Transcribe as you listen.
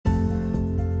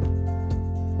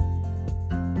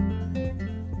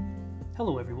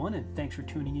Hello, everyone, and thanks for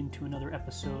tuning in to another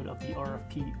episode of the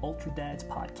RFP Ultra Dads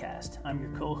podcast. I'm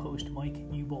your co-host, Mike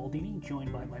Ubaldini,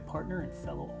 joined by my partner and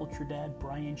fellow Ultra Dad,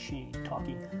 Brian Shane,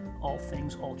 talking all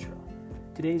things Ultra.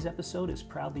 Today's episode is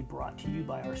proudly brought to you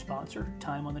by our sponsor,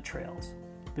 Time on the Trails,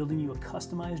 building you a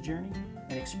customized journey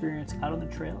and experience out on the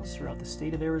trails throughout the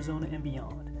state of Arizona and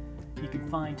beyond. You can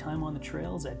find Time on the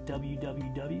Trails at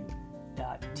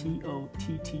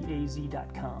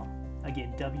www.tottaz.com.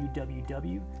 Again,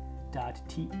 www.tottaz.com.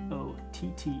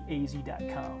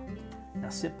 Now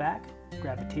sit back,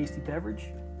 grab a tasty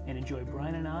beverage, and enjoy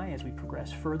Brian and I as we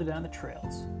progress further down the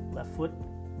trails. Left foot,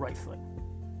 right foot.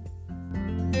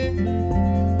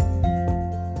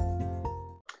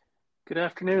 Good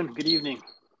afternoon, good evening.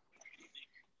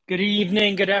 Good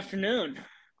evening, good afternoon.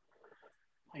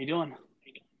 How you doing?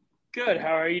 Good.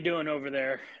 How are you doing over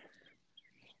there?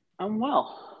 I'm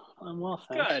well,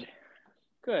 thanks.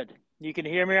 Good. You can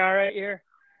hear me all right here?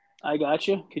 I got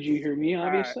you. Could you hear me,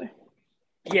 obviously?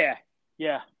 Right.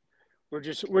 Yeah. We're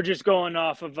just going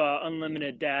off of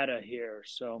unlimited data here,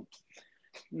 so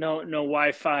no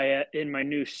Wi-Fi in my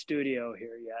new studio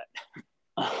here yet.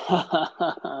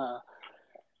 All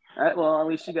right, well, at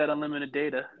least you got unlimited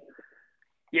data.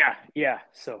 Yeah.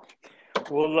 So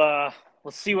we'll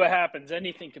see what happens.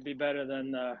 Anything could be better than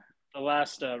the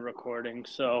last recording.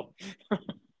 So,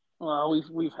 well,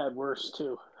 we've had worse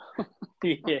too.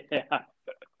 Yeah.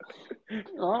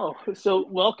 Oh, so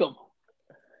welcome.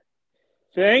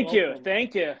 Thank you.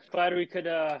 Glad we could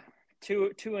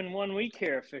two in 1 week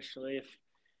here officially. If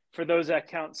for those that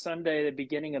count Sunday, the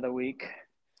beginning of the week.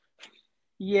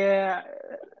 Yeah.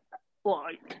 Well,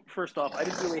 first off, I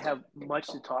didn't really have much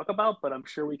to talk about, but I'm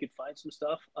sure we could find some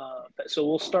stuff. So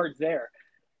we'll start there.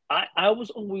 I was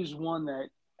always one that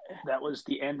was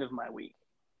the end of my week.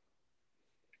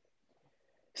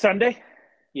 Sunday?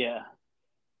 Yeah.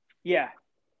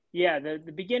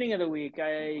 The beginning of the week,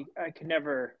 I could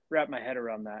never wrap my head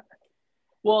around that.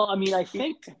 Well, I mean, I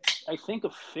think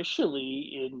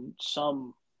officially in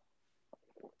some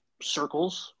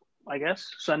circles, I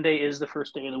guess Sunday is the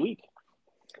first day of the week.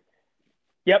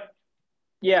 Yep.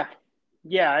 Yeah.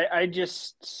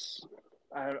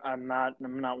 I'm not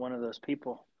one of those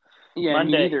people. Yeah,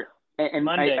 Monday. me neither. And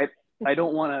Monday. I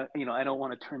don't want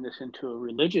to turn this into a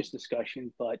religious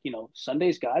discussion, but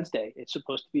Sunday's God's day. It's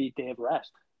supposed to be a day of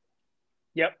rest.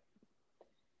 Yep.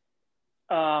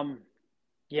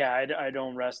 Yeah, I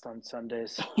don't rest on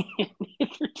Sundays.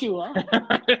 Neither do I.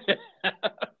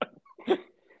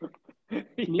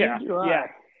 Yeah.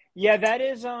 That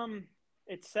is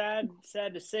it's sad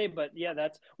to say, but yeah,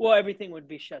 everything would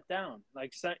be shut down.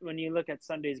 Like when you look at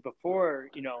Sundays before,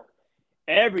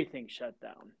 everything shut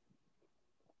down.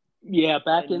 Yeah,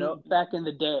 back in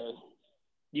the day,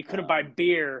 you couldn't buy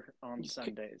beer on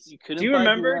Sundays. You couldn't. Do you buy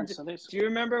remember? Beer on Sundays? Do you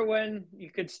remember when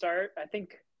you could start? I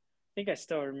think I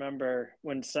still remember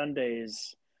when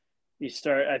Sundays you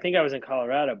start. I think I was in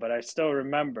Colorado, but I still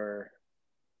remember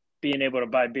being able to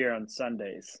buy beer on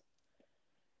Sundays.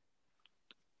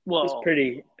 Well,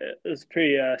 it was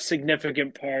pretty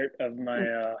significant part of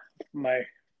my my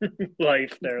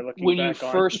life there. Looking when back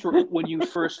when you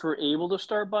first were able to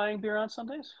start buying beer on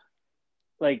Sundays,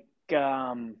 like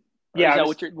yeah, is that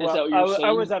what you're saying?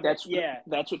 I was up. That's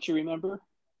what you remember.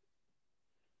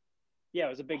 Yeah, it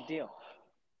was a big deal.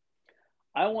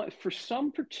 For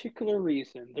some particular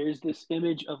reason, there's this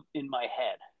image in my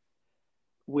head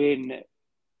when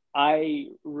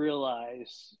I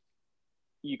realized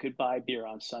you could buy beer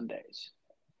on Sundays.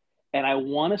 And I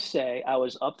want to say I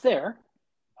was up there.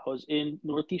 I was in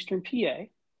northeastern PA.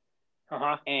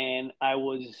 And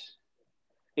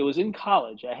it was in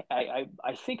college. I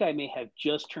think I may have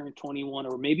just turned 21,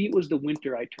 or maybe it was the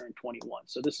winter I turned 21.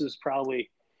 So this is probably,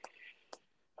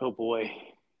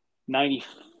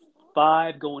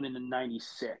 95 going into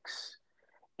 96.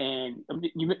 And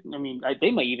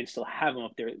they might even still have them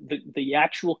up there. The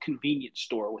actual convenience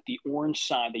store with the orange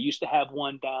sign. They used to have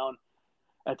one down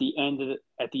at the end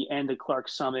of Clark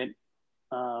Summit,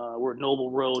 where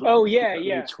Noble Road.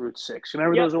 Meets Route 6.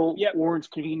 Remember those old orange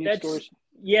convenience stores?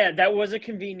 Yeah, that was a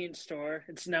convenience store.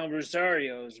 It's now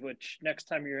Rosario's, which next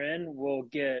time you're in, we'll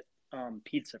get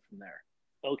pizza from there.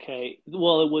 Okay.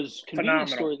 Well, it was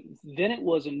convenience Phenomenal. store. Then it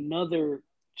was another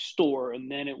store,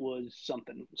 and then it was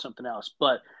something else.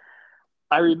 But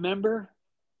I remember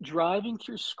driving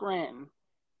through Scranton,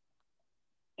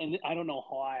 and I don't know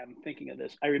why I'm thinking of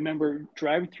this. I remember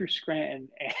driving through Scranton,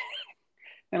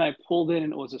 and I pulled in,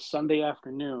 and it was a Sunday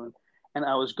afternoon, and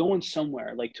I was going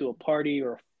somewhere, like to a party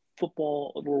or a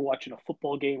football. We were watching a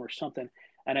football game or something,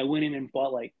 and I went in and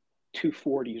bought like 2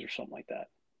 40s or something like that.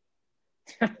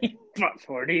 Bought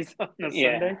 40s on a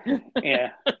Sunday?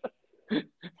 Yeah.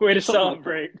 Way to something like that.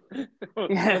 celebrate.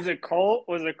 Yeah. Was it Colt?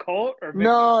 Was it Colt or Mickey?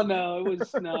 No, it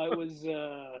was no, it was.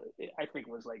 I think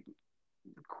it was like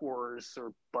Coors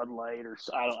or Bud Light or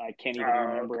I can't even Oh,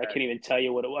 remember. I okay. can't even tell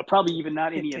you what it was. Probably even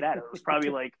not any of that. It was probably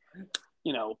like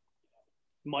you know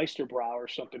Meisterbrow or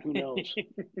something. Who knows?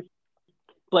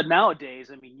 But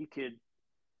nowadays, I mean, you could.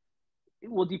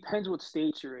 Well, it depends what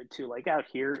states you're in too. Like out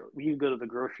here, you go to the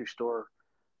grocery store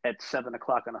at 7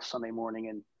 o'clock on a Sunday morning,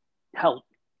 and hell,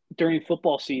 during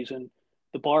football season,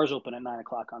 the bars open at 9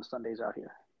 o'clock on Sundays out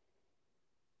here.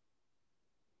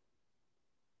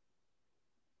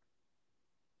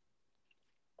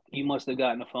 You must have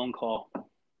gotten a phone call.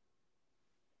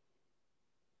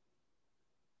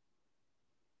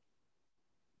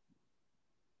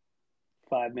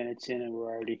 5 minutes in, and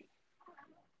we're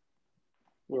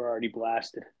already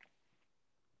blasted.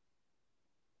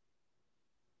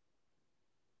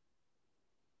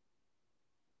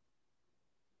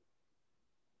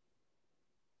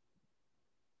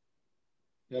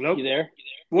 Hello? You there?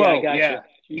 Yeah, I Whoa, got you. yeah.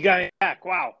 You got it back.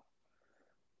 Wow.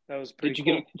 That was pretty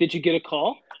cool. Did you get a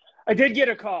call? I did get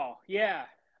a call. Yeah.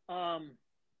 I'm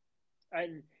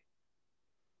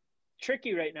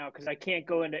tricky right now because I can't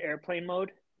go into airplane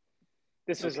mode.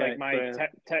 This is like Okay, my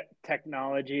fair.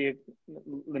 technology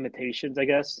limitations, I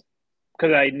guess,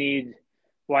 because I need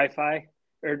Wi-Fi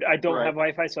or I don't have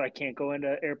Right, Wi-Fi, so I can't go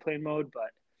into airplane mode. But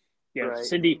yeah, right.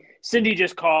 Cindy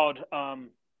just called.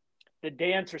 The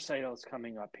dance recital is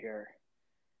coming up here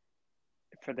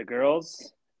for the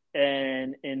girls,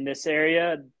 and in this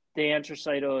area, dance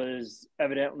recital is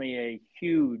evidently a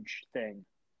huge thing,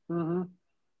 Mm-hmm.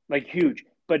 like huge.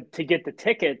 But to get the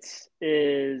tickets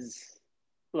is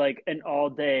like an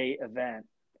all day event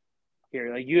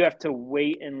here. Like you have to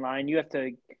wait in line. You have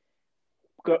to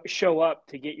show up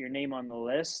to get your name on the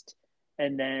list,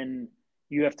 and then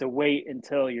you have to wait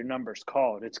until your number's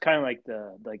called. It's kind of like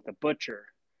the butcher,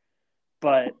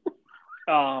 but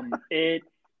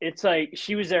it's like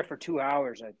she was there for 2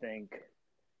 hours, I think,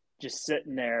 just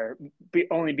sitting there,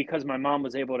 only because my mom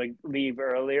was able to leave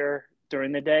earlier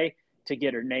during the day to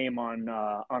get her name on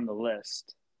the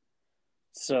list.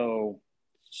 So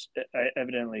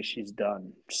evidently she's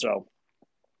done. So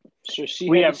So she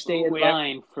we had to have stay in we have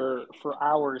line for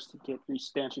hours to get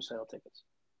dance recital tickets.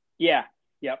 yeah,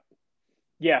 yep,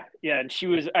 yeah. And she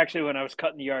was actually, when I was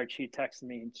cutting the yard, she texted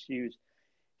me and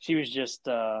she was just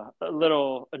a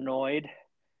little annoyed,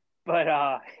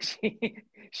 but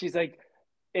she's like,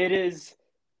 it is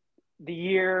the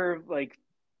year, like,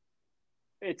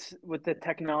 it's with the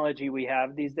technology we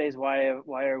have these days. Why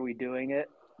are we doing it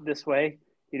this way?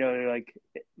 They're like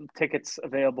tickets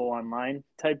available online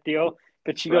type deal.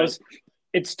 But she Right. goes,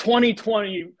 it's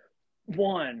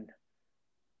 2021,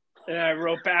 and I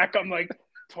wrote back, I'm like,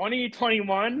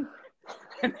 2021,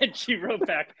 and then she wrote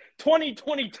back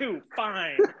 2022.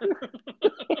 Fine.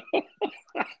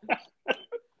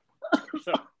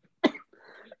 So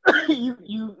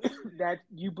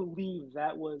you believe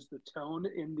that was the tone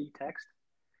in the text?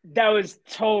 that was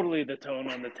totally the tone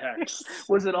on the text.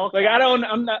 Was it all Like, caps?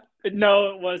 I'm not,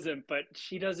 no, it wasn't, but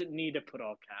she doesn't need to put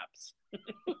all caps.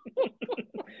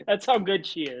 That's how good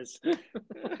she is.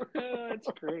 That's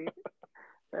great.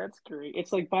 That's great.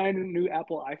 It's like buying a new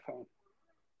Apple iPhone.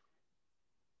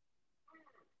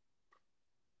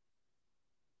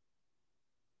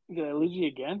 Did I lose you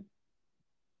again?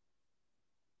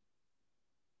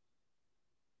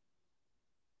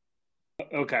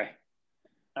 Okay.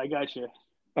 I got you.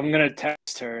 I'm going to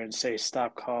text her and say,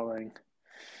 stop calling.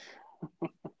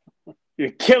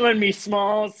 You're killing me,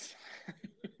 Smalls.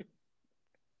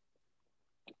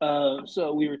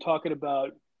 So we were talking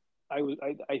about.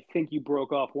 I think you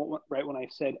broke off right when I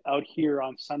said out here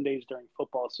on Sundays during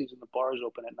football season, the bars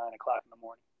open at 9 o'clock in the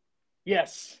morning.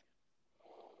 Yes.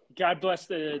 God bless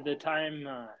the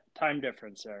time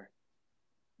difference there.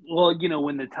 Well,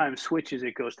 when the time switches,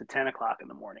 it goes to 10 o'clock in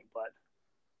the morning, but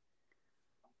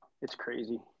it's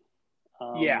crazy.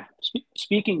 Yeah.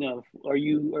 Speaking of, are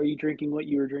you drinking what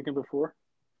you were drinking before?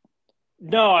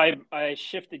 No, I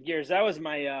shifted gears. That was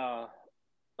my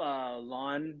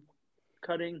lawn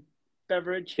cutting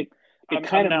beverage. It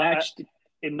kind of matched.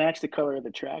 It matched the color of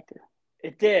the tractor.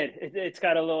 It did. It's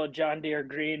got a little John Deere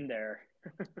green there.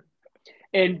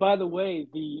 And by the way,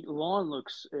 the lawn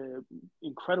looks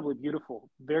incredibly beautiful.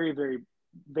 Very, very,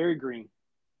 very green.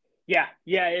 Yeah.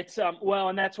 It's well,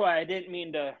 and that's why I didn't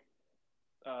mean to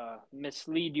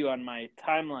mislead you on my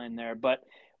timeline there, but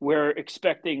we're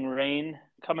expecting rain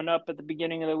coming up at the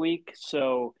beginning of the week.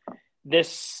 So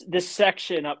this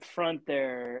section up front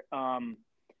there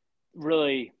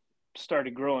really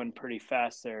started growing pretty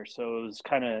fast there. So it was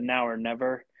kind of now or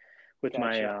never with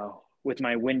Gotcha. with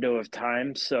my window of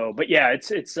time. So, but yeah,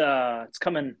 it's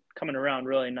coming around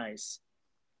really nice.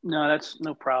 No, that's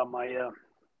no problem.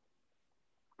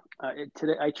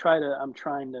 Today I'm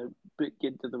trying to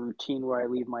get to the routine where I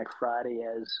leave my Friday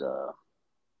as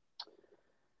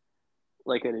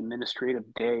like an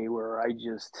administrative day where I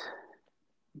just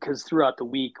because throughout the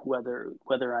week, whether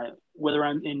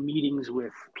I'm in meetings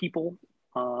with people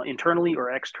internally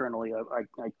or externally, I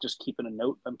just keeping a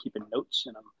note. I'm keeping notes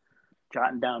and I'm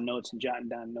jotting down notes and jotting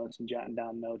down notes and jotting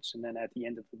down notes. And then at the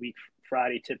end of the week,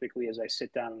 Friday, typically, as I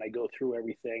sit down and I go through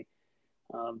everything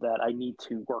that I need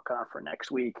to work on for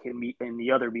next week and meet in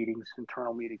the other meetings,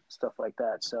 internal meetings, stuff like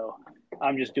that. So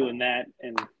I'm just doing that.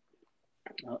 And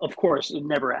of course, it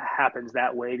never happens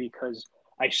that way because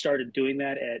I started doing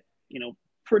that at,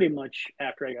 pretty much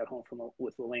after I got home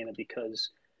with Elena because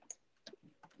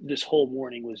this whole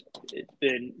morning it's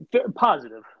been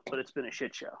positive, but it's been a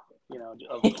shit show,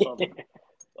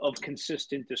 of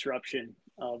consistent disruption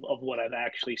of what I've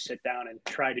actually sit down and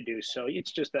try to do. So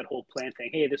it's just that whole plan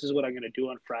thing. Hey, this is what I'm going to do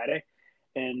on Friday.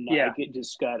 And Yeah. I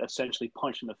just got essentially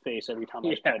punched in the face every time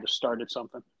I tried to start at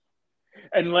something.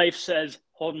 And life says,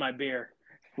 hold my beer.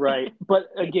 Right. But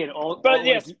again,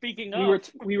 speaking of,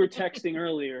 of, we were texting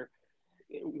earlier.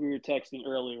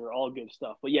 All good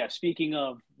stuff. But yeah, speaking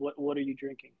of, what are you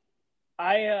drinking?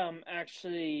 I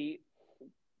actually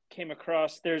came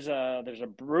across there's a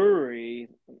brewery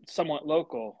somewhat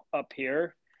local up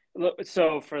here.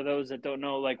 So for those that don't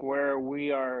know, like where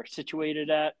we are situated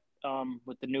at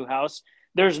with the new house,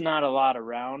 there's not a lot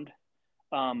around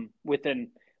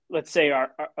within, let's say,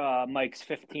 our Mike's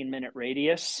 15-minute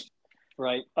radius.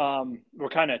 Right. We're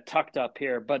kind of tucked up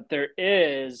here, but there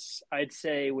is, I'd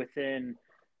say, within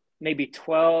maybe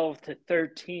 12 to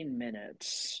 13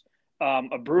 minutes,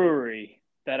 a brewery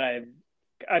that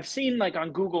I've seen like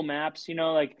on Google Maps,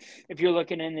 like if you're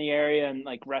looking in the area and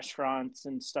like restaurants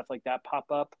and stuff like that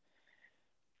pop up.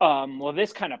 Well,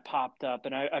 this kind of popped up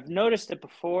and I've noticed it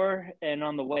before. And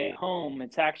on the way home,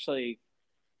 it's actually,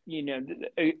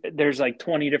 there's like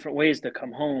 20 different ways to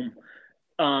come home.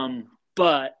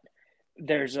 But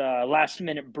there's a Last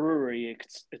Minute Brewery,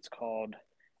 it's called.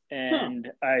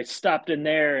 And I stopped in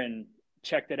there and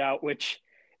checked it out, which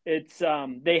it's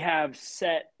they have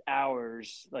set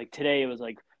hours. Like today it was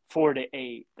like 4 to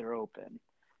 8 they're open.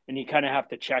 And you kind of have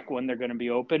to check when they're going to be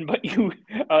open, but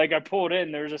I pulled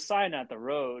in, there's a sign at the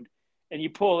road and you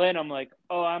pull in, I'm like,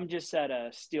 "Oh, I'm just at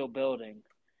a steel building."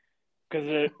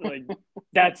 Cuz like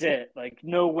that's it. Like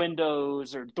no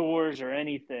windows or doors or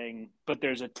anything, but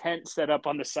there's a tent set up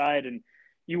on the side and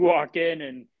you walk in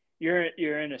and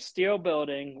you're in a steel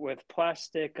building with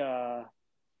plastic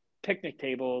picnic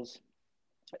tables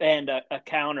and a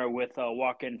counter with a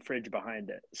walk-in fridge behind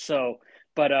it. So,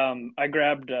 but I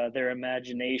grabbed their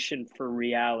Imagination for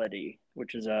Reality,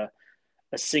 which is a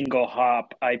single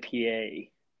hop IPA.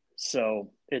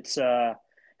 So it's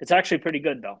actually pretty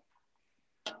good though.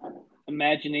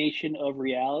 Imagination of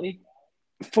Reality.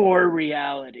 For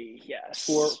reality, yes.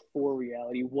 For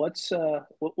reality. What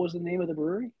was the name of the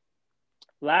brewery?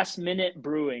 Last Minute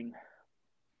Brewing.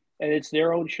 And it's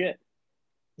their own shit.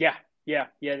 Yeah.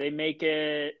 They make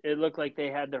it look like they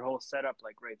had their whole setup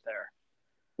like right there.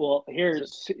 Well,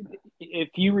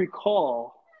 if you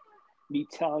recall me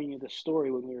telling you the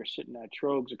story when we were sitting at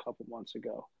Trogs a couple months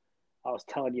ago, I was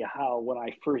telling you how when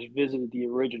I first visited the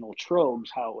original Trogs,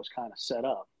 how it was kind of set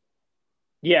up.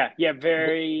 Yeah,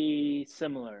 very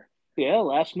similar. Yeah,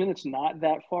 Last Minute's not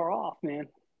that far off, man.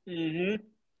 Mm-hmm.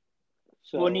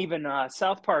 So, well, and even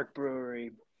South Park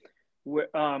Brewery,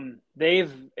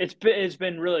 it's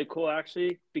been really cool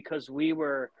actually because we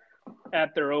were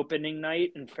at their opening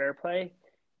night in Fairplay,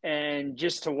 and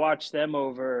just to watch them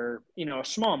over a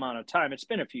small amount of time. It's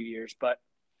been a few years, but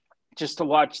just to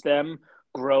watch them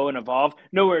grow and evolve,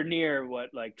 nowhere near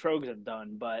what like Trogs have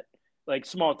done, but like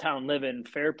small town living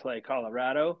Fairplay,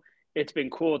 Colorado, it's been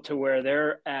cool to where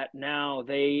they're at now.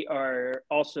 They are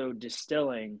also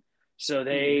distilling. So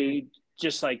they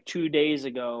just like 2 days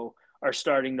ago are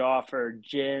starting to offer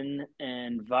gin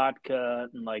and vodka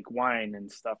and like wine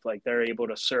and stuff. Like they're able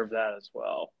to serve that as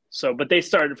well. So, but they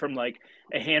started from like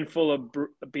a handful of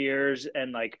beers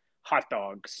and like hot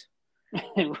dogs.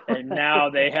 Right. And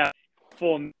now they have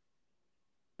full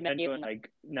menu, and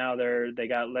like now they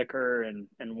got liquor and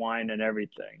wine and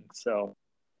everything. So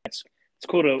it's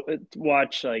cool to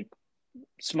watch like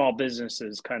small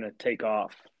businesses kind of take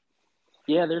off.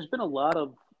 Yeah, there's been a lot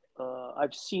of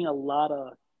I've seen a lot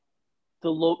of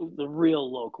the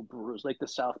real local brewers like the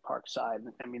South Park side.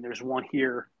 I mean, there's one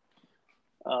here,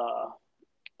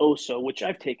 Oso, which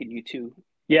I've taken you to.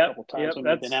 Yep, couple times yep. when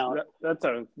we've been out. That's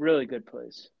a really good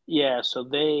place. Yeah, so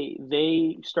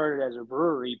they started as a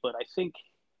brewery, but I think,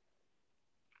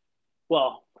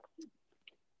 well,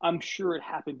 I'm sure it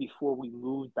happened before we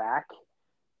moved back,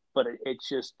 but it's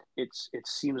just it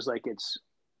seems like it's,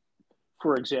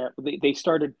 for example, they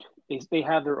started, they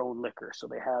have their own liquor, so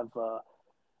they have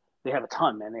a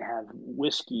ton, man. They have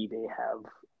whiskey, they have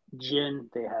gin,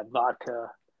 they have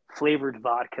vodka, flavored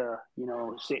vodka,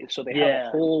 so they have a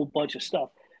Yeah. whole bunch of stuff.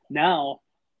 Now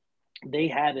they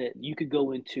have it. You could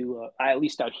go into, at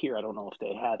least out here, I don't know if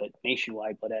they have it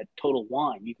nationwide, but at Total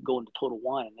Wine, you can go into Total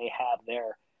Wine and they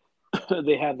have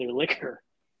they have their liquor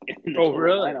in the Oh, Total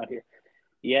really? Wine out here.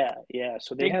 Yeah, yeah.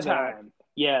 So they Big have time.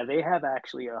 they have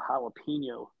actually a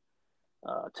jalapeno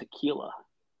tequila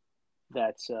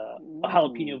that's a Ooh.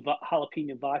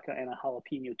 jalapeno vodka and a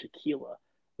jalapeno tequila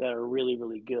that are really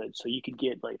really good. So you could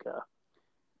get like a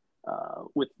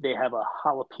with they have a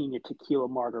jalapeno tequila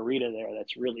margarita there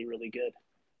that's really really good.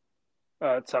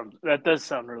 That does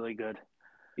sound really good.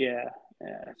 Yeah,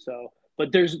 yeah. So,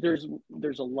 but there's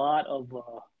a lot of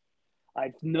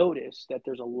I've noticed that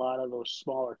there's a lot of those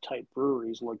smaller type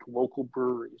breweries, like local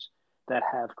breweries, that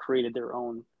have created their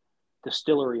own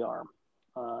distillery arm,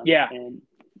 Yeah. and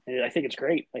I think it's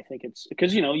great. I think it's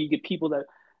because you get people that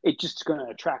it's just going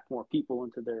to attract more people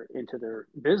into their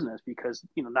business because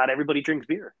not everybody drinks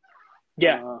beer.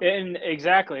 Yeah, and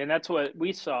exactly, and that's what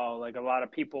we saw. Like a lot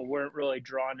of people weren't really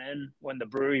drawn in when the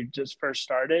brewery just first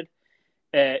started.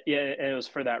 Yeah, and it was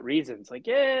for that reason. It's like,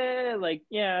 I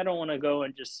don't want to go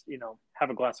and just have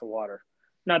a glass of water.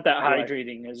 Not that Right.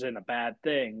 hydrating isn't a bad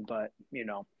thing, but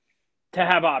to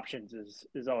have options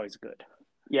is always good.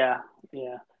 Yeah.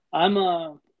 Yeah. I'm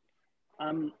uh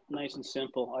I'm nice and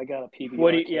simple. I got a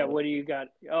What do PBR you, yeah? keg. What do you got?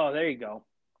 Oh, there you go.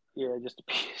 Yeah, just a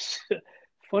piece.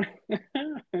 Funny,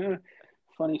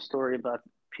 funny story about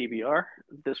PBR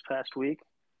this past week.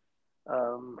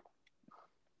 Um,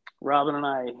 Robin and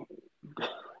I,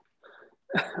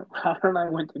 Robin and I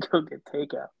went to go get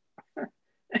takeout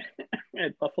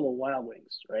at Buffalo Wild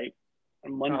Wings, right,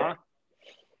 on Uh Monday.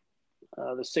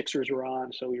 huh. The Sixers were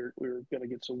on, so we were gonna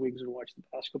get some wings and watch the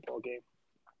basketball game.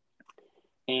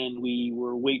 And we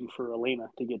were waiting for Elena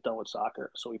to get done with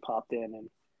soccer, so we popped in and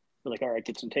we're like, all right,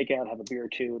 get some takeout, have a beer or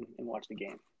two, and watch the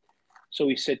game. So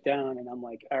we sit down, and I'm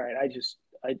like, all right, it's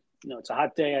a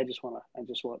hot day. I just want,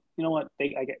 you know what? They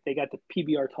got the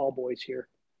PBR tall boys here.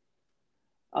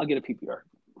 I'll get a PBR.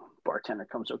 Bartender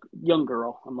comes, a young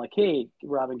girl. I'm like, hey,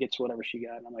 Robin gets whatever she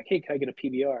got. And I'm like, hey, can I get a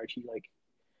PBR? And she's like,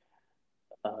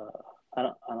 uh, I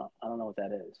don't know what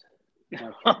that is.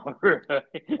 I'm Oh, really?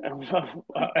 like,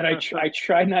 and I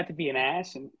tried not to be an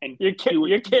ass and You're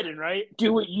kidding, right?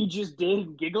 do what you just did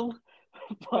and giggled,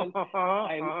 but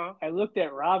I Uh-huh. I looked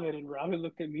at Robin and Robin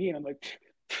looked at me and I'm like,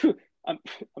 I'm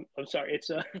I'm sorry, it's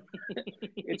a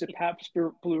Pabst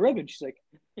Blue Ribbon. She's like,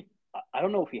 I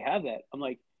don't know if you have that. I'm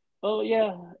like, oh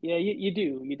yeah, yeah, you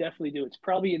do, you definitely do. It's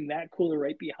probably in that cooler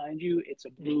right behind you. It's a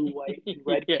blue, white, and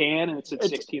red Yeah, can, and it's a it's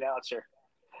 16 ouncer.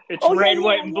 it's Oh yeah, red,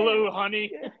 white, yeah, and yeah, blue,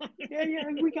 honey. yeah, yeah,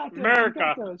 yeah. We got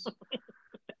America. those.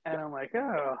 And I'm like,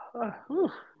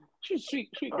 she's sweet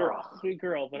girl, Oh, sweet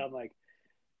girl. But I'm like,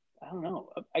 I don't know.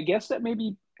 I guess that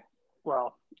maybe.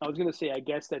 Well, I was gonna say, I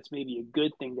guess that's maybe a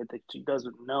good thing that she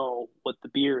doesn't know what the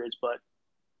beer is, but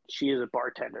she is a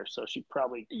bartender, so she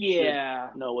probably should yeah,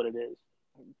 know what it is.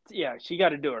 yeah. She got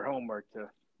to do her homework to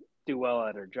do well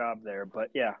at her job there. But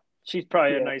yeah, she's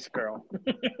probably a Yeah, nice girl.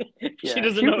 She yeah.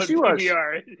 doesn't know what She was.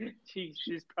 PBR is.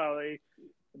 She's probably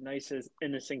the nicest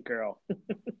innocent girl.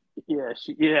 Yeah,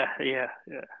 yeah.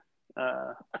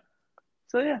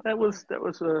 So yeah, that was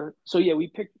so yeah, we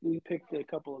picked a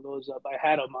couple of those up. I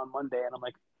had them on Monday, and I'm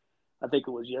like, I think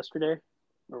it was yesterday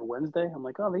or Wednesday. I'm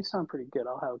like, oh, they sound pretty good.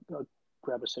 I'll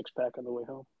grab a 6 pack on the way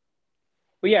home.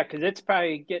 Well, yeah, because it's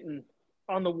probably getting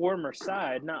on the warmer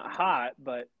side, not hot,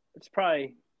 but it's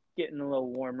probably getting a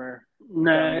little warmer down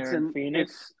No, there in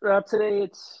Phoenix. it's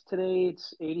today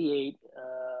it's 88.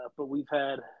 But we've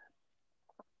had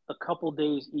a couple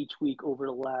days each week over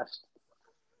the last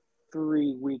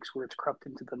 3 weeks where it's crept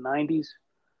into the 90s.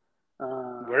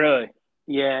 Uh, Really?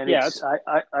 yeah, and Yeah, it's I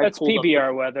that's pulled up the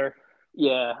PBR weather.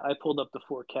 I pulled up the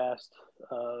forecast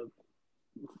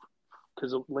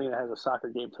because Lena has a soccer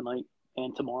game tonight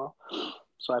and tomorrow.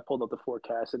 So I pulled up the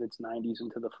forecast and it's 90s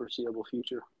into the foreseeable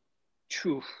future.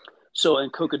 Phew. So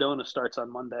and Cocodona starts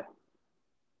on Monday.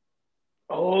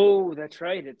 Oh, that's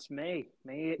right. It's May.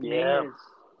 May Yeah.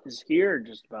 is here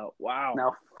just about. Wow.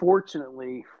 Now,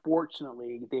 fortunately,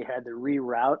 they had to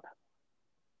reroute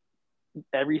For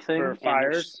everything, and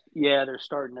fires. they're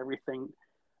starting everything.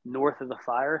 north of the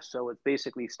fire. So it's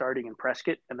basically starting in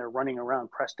Prescott, and they're running around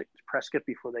Prescott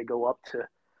before they go up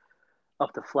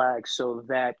to Flag. So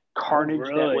that Oh, carnage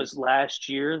that really? was last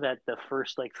year, that the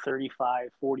first like 35,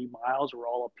 40 miles were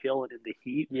all uphill and in the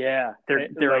heat, Yeah.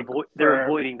 they're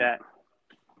avoiding that.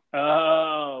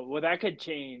 Oh, well, that could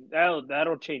change.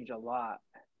 That'll change a lot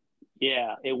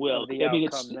Yeah, it will. of the I mean,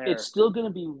 outcome it's there. still going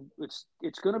to be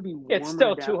it's going to be It's warmer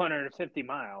still down. 250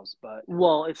 miles, but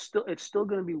Well, it's still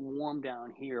going to be warm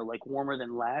down here, like warmer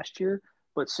than last year.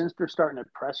 But since they're starting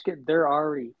at Prescott, they're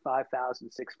already 5,000,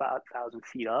 6,000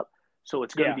 feet up. So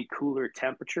it's going to yeah, be cooler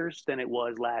temperatures than it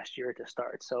was last year to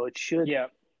start. So it should yeah,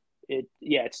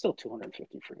 it's still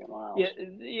 250 freaking miles. yeah.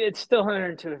 It's still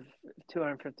 100 to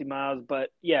 250 miles,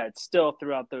 but yeah, it's still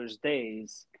throughout those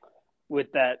days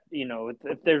with that.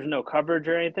 If there's no coverage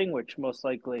or anything, which most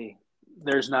likely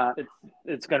There's not.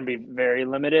 it's going to be very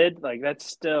limited. Like that's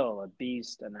still a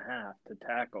beast and a half to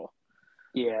tackle.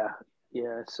 Yeah,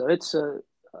 yeah. So it's uh,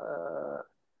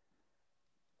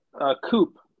 a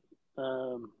Coop.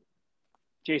 Um,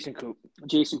 Jason Coop.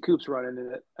 Jason Coop's running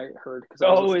in it. I heard because I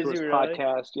was Oh, listening is to he his really?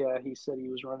 podcast. Yeah, he said he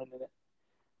was running in it.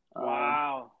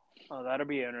 Wow. Oh, that'll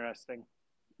be interesting.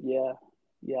 Yeah,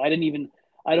 yeah. I didn't even.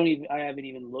 I don't even. I haven't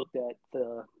even looked at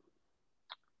the.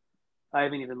 I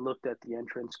haven't even looked at the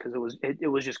entrance because it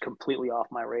was just completely off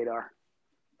my radar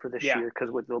for this Yeah. year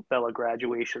because with the Bella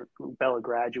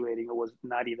graduating, it was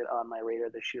not even on my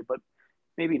radar this year. But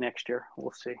maybe next year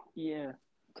we'll see. Yeah.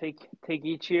 Take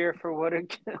each year for what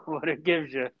it what it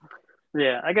gives you.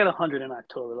 Yeah, I got 100 in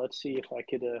October. Let's see if I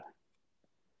could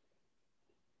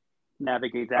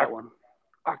navigate that one.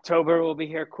 October will be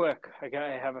here quick. I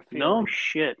have a No feeling.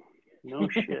 shit. No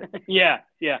shit. Yeah,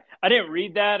 yeah. I didn't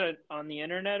read that on the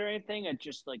internet or anything. It's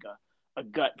just like a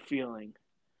gut feeling.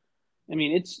 I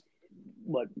mean, it's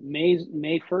what May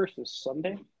 1st is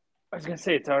Sunday. I was gonna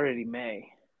say it's already May.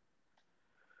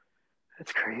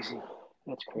 That's crazy.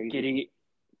 That's crazy.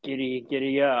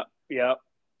 Giddy up. Yep.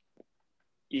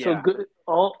 So Yeah. good.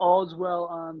 All's well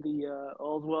on the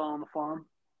farm.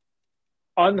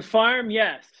 On the farm,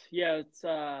 yes. Yeah,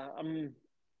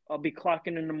 I'll be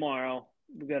clocking in tomorrow.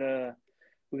 We got a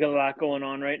lot going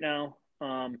on right now.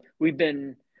 We've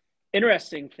been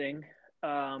interesting thing.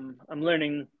 I'm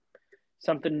learning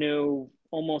something new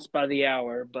almost by the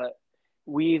hour, but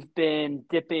we've been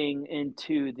dipping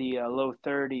into the low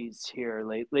 30s here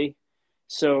lately.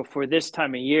 So for this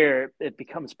time of year, it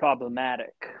becomes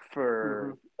problematic Mm-hmm.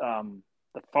 for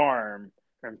the farm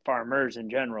and farmers in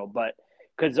general, but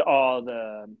because all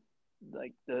the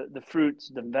fruits,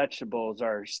 the vegetables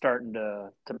are starting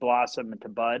to blossom and to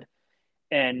bud.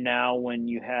 And now when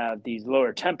you have these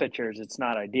lower temperatures, it's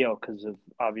not ideal because of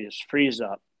obvious freeze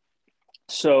up.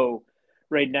 So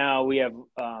right now we have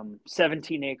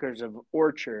 17 acres of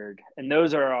orchard, and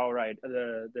those are all right.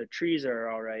 The trees are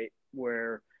all right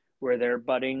where their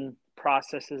budding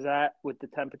process is at with the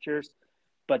temperatures,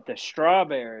 but the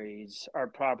strawberries are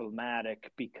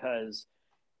problematic because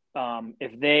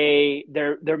if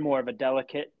they're more of a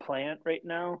delicate plant right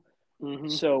now. Mm-hmm.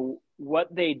 So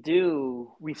what they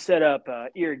do, we set up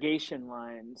irrigation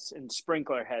lines and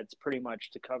sprinkler heads pretty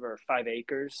much to cover 5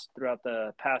 acres throughout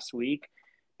the past week.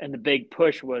 And the big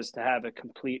push was to have it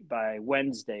complete by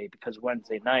Wednesday because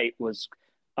Wednesday night was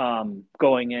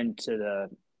going into the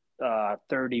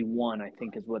 31, I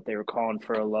think is what they were calling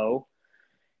for a low.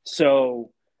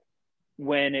 So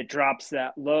when it drops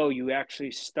that low, you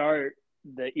actually start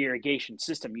the irrigation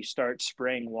system. You start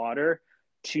spraying water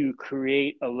to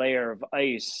create a layer of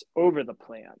ice over the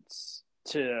plants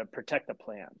to protect the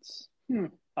plants. Hmm.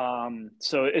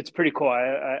 So it's pretty cool.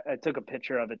 I took a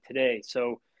picture of it today.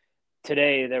 So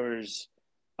today there was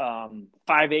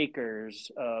 5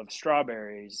 acres of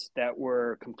strawberries that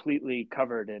were completely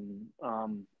covered in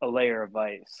a layer of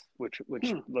ice, which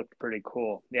Hmm. looked pretty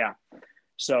cool. Yeah.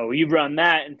 So you run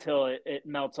that until it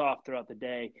melts off throughout the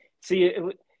day. See,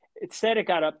 it said it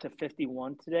got up to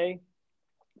 51 today,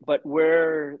 but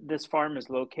where this farm is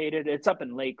located, it's up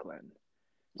in Lakeland.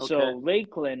 Okay. So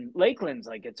Lakeland's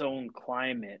like its own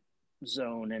climate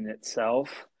zone in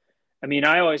itself. I mean,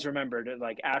 I always remembered it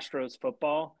like Astros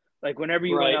football. Like whenever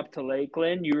you went Right. up to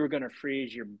Lakeland, you were gonna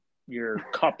freeze your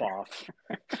cup off.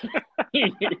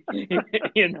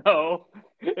 You know,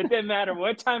 it didn't matter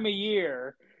what time of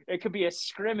year. It could be a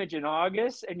scrimmage in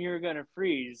August, and you're gonna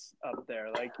freeze up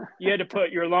there. Like you had to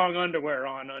put your long underwear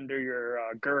on under your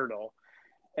girdle,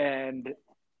 and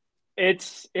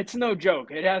it's no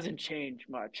joke. It hasn't changed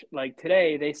much. Like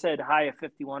today, they said high of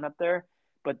 51 up there,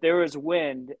 but there was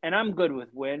wind, and I'm good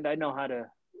with wind. I know how to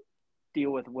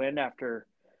deal with wind after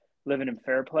living in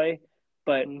Fairplay.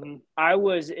 But Mm-hmm. I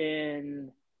was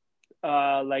in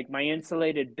like my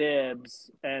insulated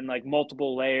bibs and like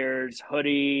multiple layers,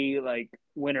 hoodie, like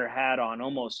winter hat on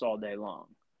almost all day long.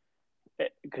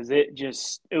 Because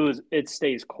it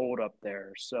stays cold up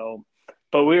there. So,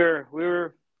 but we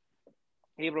were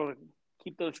able to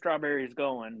keep those strawberries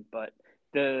going. But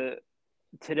the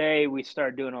today we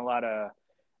started doing a lot of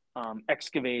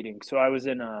excavating. So I was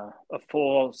in a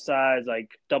full size like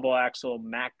double axle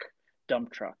Mack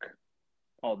dump truck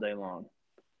all day long.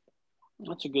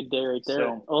 That's a good day right there.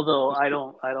 So Although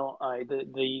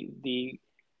the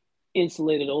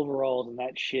insulated overalls and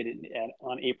that shit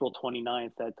on April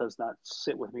 29th, that does not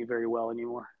sit with me very well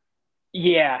anymore.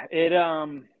 yeah,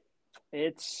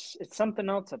 it's something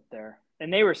else up there.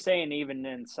 And they were saying even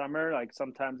in summer, like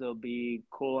sometimes it'll be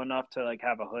cool enough to like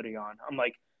have a hoodie on. I'm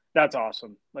like, that's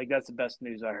awesome. Like that's the best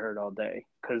news I heard all day.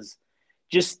 Because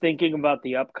just thinking about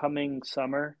the upcoming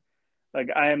summer, like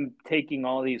I'm taking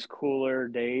all these cooler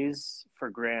days for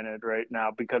granted right now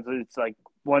because it's like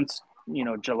once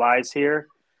July's here,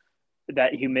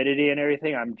 that humidity and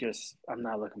everything, I'm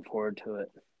not looking forward to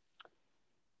it.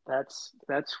 That's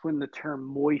when the term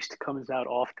moist comes out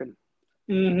often.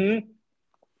 Mm-hmm.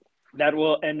 That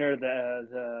will enter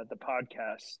the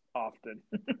podcast often.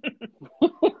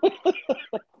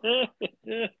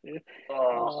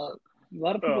 A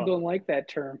lot of people Oh, don't like that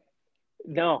term.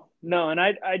 no, and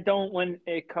I don't when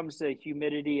it comes to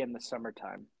humidity in the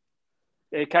summertime.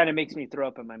 It kind of makes me throw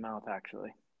up in my mouth.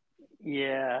 Actually,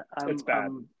 Yeah, it's bad.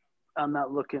 I'm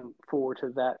not looking forward to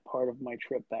that part of my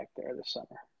trip back there this summer.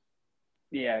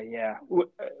 Yeah, yeah.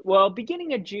 Well,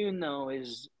 beginning of June though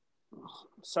is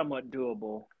somewhat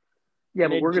doable. Yeah,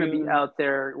 but Mid we're gonna be June. out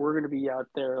there. We're gonna be out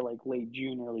there like late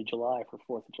June, early July for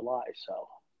Fourth of July. So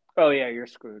Oh yeah, you're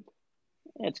screwed.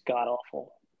 it's god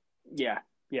awful. Yeah,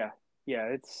 yeah, yeah.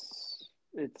 It's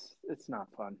not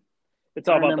fun. It's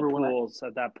I all about the remember when I pools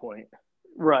at that point.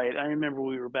 right. I remember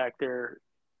we were back there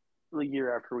the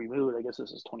year after we moved. I guess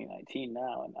this is 2019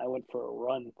 now, and I went for a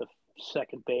run the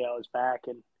second day I was back,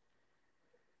 and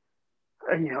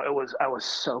I was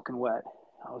soaking wet.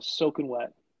 I was soaking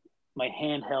wet. My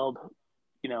handheld,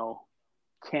 you know,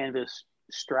 canvas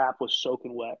strap was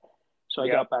soaking wet. So I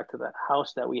Yep. got back to the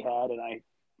house that we had, and I,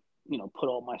 put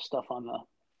all my stuff on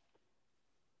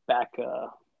back, uh,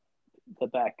 the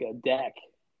back deck.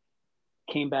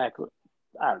 Came back,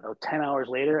 I don't know, 10 hours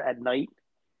later at night,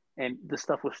 and the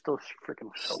stuff was still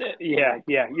freaking soaked. I'm Yeah, like,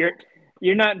 yeah.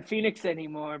 You're not in Phoenix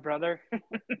anymore, brother.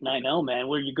 I know, man.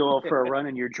 Where you go out for a run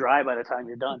and you're dry by the time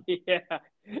you're done. Yeah.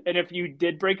 And if you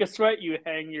did break a sweat, you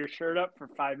hang your shirt up for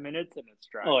 5 minutes and it's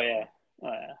dry. Oh yeah,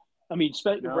 oh yeah. I mean,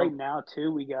 right No. now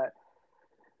too, we got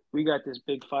this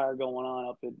big fire going on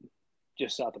up in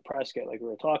just south of Prescott, like we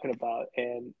were talking about,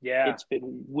 and Yeah. it's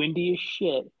been windy as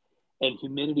shit, and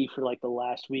humidity for like the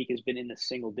last week has been in the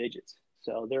single digits.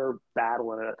 So they're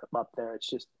battling it up there.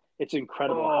 It's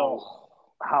incredible Oh.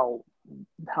 how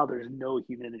how there's no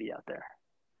humidity out there,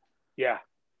 Yeah.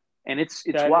 and it's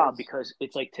That wild is. because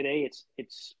it's like today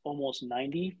it's almost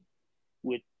 90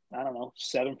 with I don't know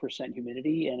 7%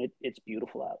 humidity, and it's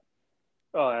beautiful out.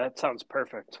 Oh, that sounds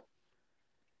perfect.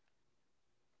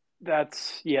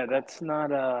 That's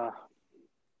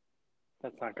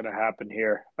not going to happen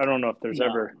here. I don't know if there's No,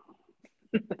 ever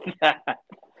that. I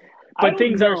But don't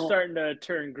things are know. starting to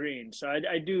turn green. So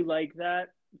I do like that.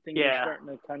 Things are Yeah, starting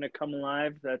to kind of come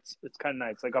alive. It's kind of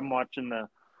nice. Like I'm watching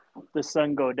the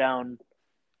sun go down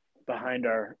behind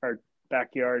our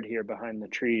backyard here behind the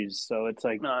trees. So it's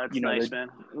like, no, it's nice, the man.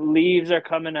 leaves are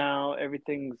coming out,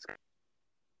 everything's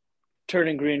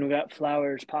turning green. We got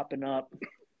flowers popping up.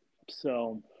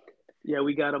 So, Yeah,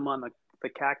 we got them on the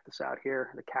cactus out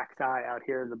here, the cacti out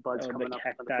here, and the buds the coming up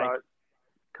on the cacti. flower,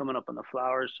 coming up on the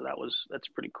flowers. So that's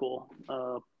pretty cool.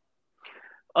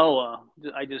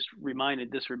 I just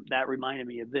reminded this that reminded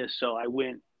me of this. So I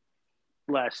went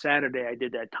last Saturday. I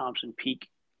did that Thompson Peak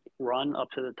run up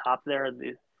to the top there,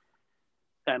 the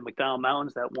at McDowell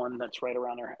Mountains. That one that's right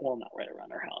around our well, not right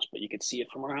around our house, but you could see it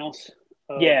from our house.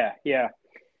 Uh, Yeah, yeah.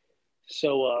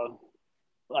 so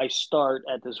I start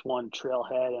at this one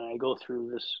trailhead and I go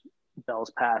through this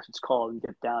Bell's Pass. It's called and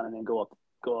dip down and then go up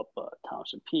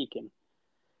Thompson Peak and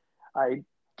I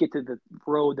get to the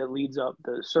road that leads up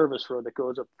the service road that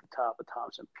goes up to the top of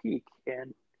Thompson Peak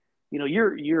and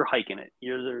you're hiking it.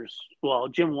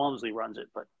 Jim Walmsley runs it,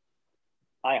 but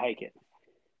I hike it.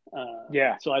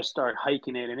 Yeah. So I start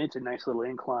hiking it and it's a nice little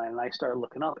incline and I start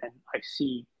looking up and I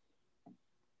see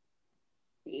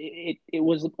it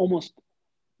was almost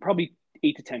probably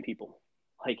 8 to 10 people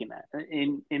hiking that.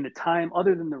 In the time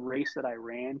other than the race that I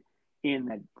ran in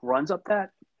that runs up that,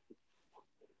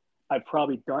 I've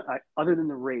probably done. Other than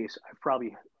the race, I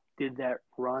probably did that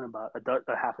run about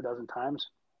a half a dozen times,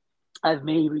 I've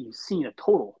maybe seen a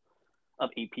total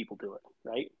of 8 people do it,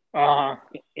 right? Uh-huh.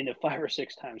 In the 5 or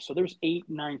 6 times. So there's 8,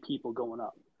 9 people going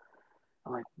up.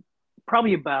 I'm like,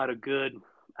 probably about a good,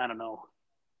 I don't know,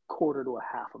 quarter to a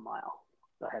half a mile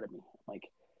ahead of me. I'm like,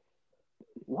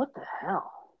 what the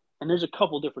hell? And there's a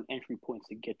couple different entry points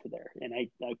to get to there. And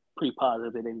I'm pretty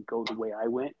positive they didn't go the way I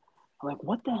went. I'm like,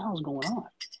 what the hell's going on?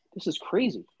 This is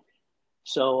crazy.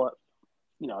 So,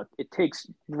 it takes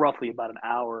roughly about an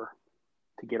hour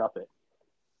to get up it.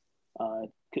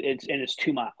 It's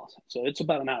 2 miles, so it's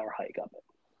about an hour hike up it.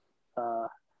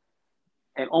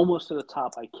 And almost to the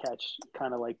top, I catch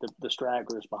kind of like the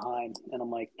stragglers behind, and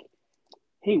I'm like,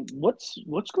 "Hey, what's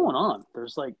going on?"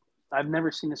 There's like I've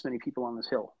never seen this many people on this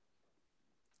hill.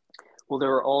 Well, they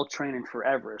were all training for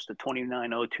Everest, the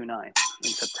 29029 in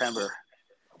September.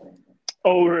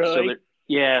 Oh, really?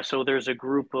 So there's a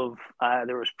group of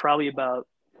there was probably about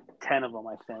 10 of them,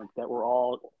 I think, that were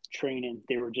all training.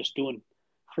 They were just doing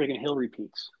friggin' hill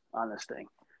repeats on this thing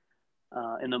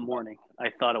in the morning. I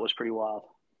thought it was pretty wild.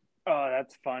 Oh,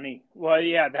 that's funny. Well,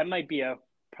 yeah, that might be a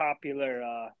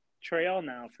popular trail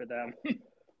now for them.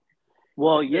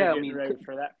 Well, They're yeah, I getting mean, ready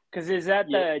for that. Because is that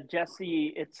yeah, the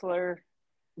Jesse Itzler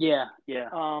yeah,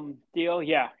 deal?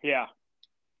 Yeah, yeah.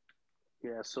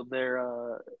 yeah. So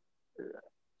they're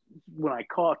when I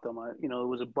caught them, it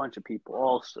was a bunch of people.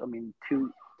 Also, I mean,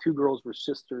 two girls were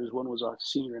sisters. One was a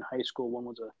senior in high school. One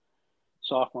was a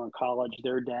sophomore in college.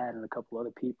 Their dad and a couple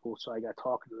other people. So I got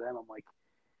talking to them. I'm like,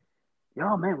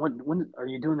 yo, man, when are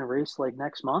you doing the race? Like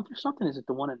next month or something? Is it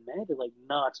the one in May? They're like,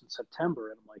 no, it's in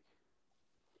September. And I'm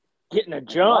Getting a like,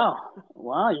 jump.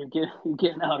 wow, you're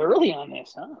getting out early on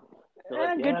this, huh? They're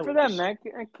like, Yeah, good yeah, for we them. just,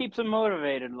 That keeps them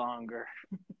motivated longer.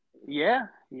 yeah,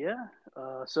 yeah.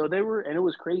 So they were, and it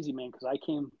was crazy, man, because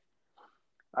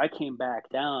I came back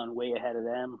down way ahead of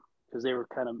them because they were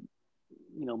kind of,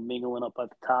 mingling up at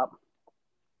the top.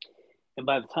 And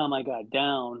by the time I got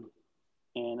down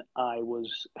and I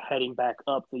was heading back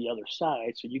up the other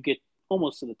side, so you get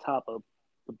almost to the top of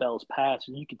the Bell's Pass,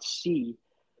 and you could see,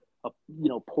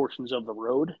 portions of the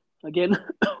road again.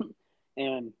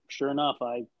 And sure enough,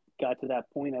 I got to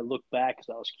that point. I looked back because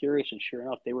I was curious, and sure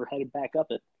enough, they were headed back up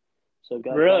it. So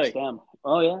God bless Really? them.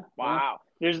 Oh yeah, yeah. Wow.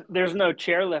 There's no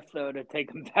chairlift though to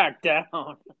take them back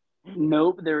down.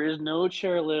 Nope, there is no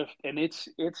chairlift, and it's.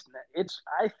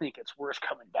 I think it's worse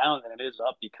coming down than it is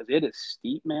up because it is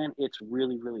steep, man. It's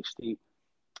really really steep.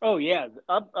 Oh yeah,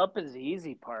 up is the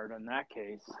easy part in that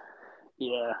case.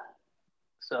 Yeah.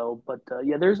 So, but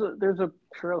yeah, there's a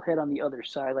trailhead on the other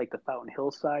side, like the Fountain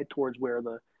Hill side, towards where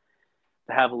the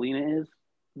Javelina is.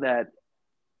 That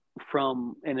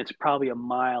and it's probably a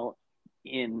mile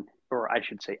in, or I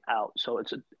should say out. So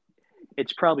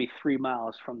it's probably 3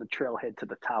 miles from the trailhead to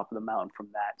the top of the mountain from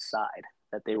that side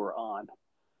that they were on.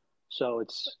 So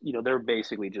it's they're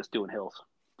basically just doing hills,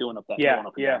 doing up that Yeah, going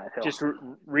up and down yeah. that hill. Just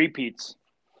repeats.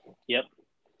 Yep.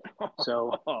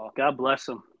 So God bless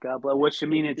them. God bless. Which I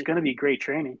mean, it's going to be great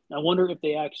training. I wonder if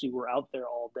they actually were out there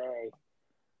all day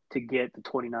to get the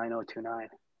 29029.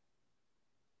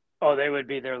 Oh, they would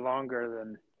be there longer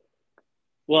than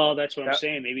Well, that's what I'm that.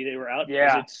 saying. Maybe they were out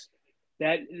because Yeah. it's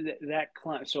that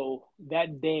climb. So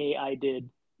that day I did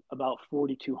about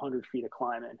 4,200 feet of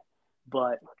climbing,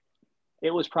 but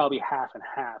it was probably half and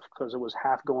half because it was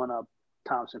half going up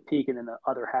Thompson Peak and then the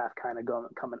other half kind of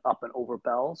coming up and over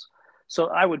Bells. So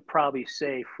I would probably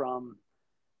say from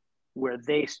where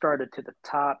they started to the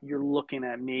top, you're looking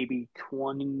at maybe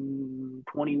 20,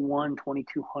 21,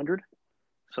 2,200.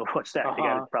 So what's that? They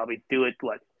got to Uh-huh. probably do it,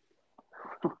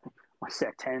 what's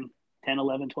that, 10,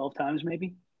 11, 12 times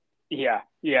maybe? Yeah,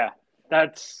 yeah.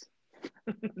 That's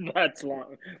that's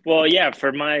long. Well, yeah,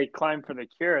 for my climb for the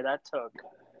cure, that took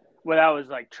that was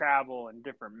like travel and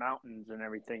different mountains and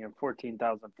everything and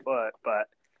 14,000 foot, but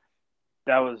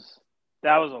that was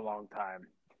that was a long time.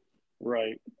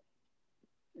 Right.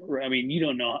 I mean, you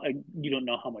don't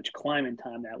know how much climbing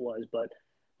time that was, but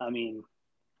I mean,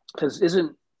 because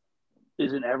isn't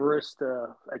Everest?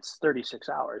 It's 36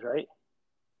 hours, right?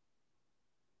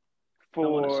 I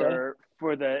want to say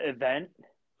For the event.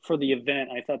 for the event.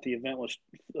 I thought the event was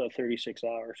 36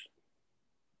 hours.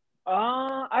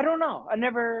 I don't know. I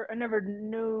never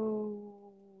knew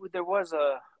there was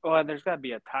a. Well, there's got to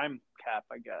be a time cap,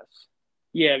 I guess.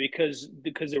 Yeah, because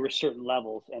there were certain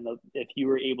levels, and if you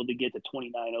were able to get to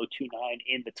 29029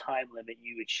 in the time limit,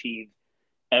 you achieved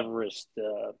Everest,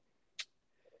 the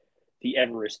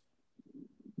Everest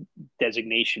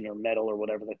designation or medal or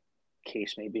whatever the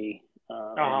case may be.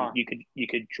 Uh And huh. you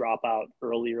could drop out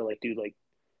earlier, like do like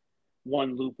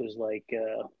one loop is like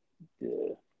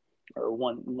or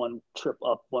one trip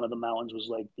up one of the mountains was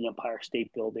like the Empire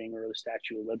State Building or the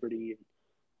Statue of Liberty. And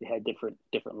they had different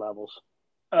levels.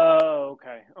 Oh,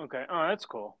 okay. Okay. Oh, that's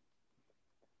cool.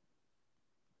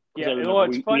 Because I Yeah. remember Well,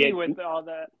 it's we funny had with all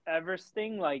the Everest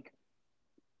thing. Like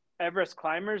Everest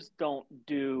climbers don't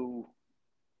do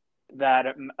that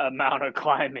amount of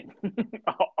climbing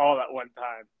all at one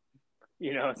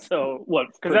time. So what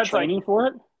because for that's like training for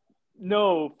it.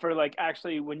 no for like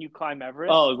actually when you climb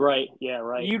Everest, Oh, right, yeah,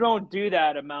 right. you don't do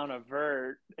that amount of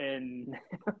vert and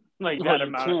like Well, that you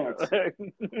amount can't of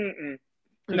because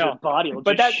your no. body will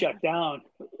But just that shut down.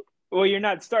 well, you're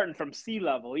not starting from sea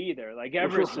level either. Like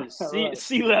Everest is sea, Right.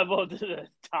 sea level to the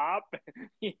top,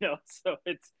 So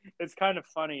it's kind of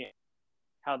funny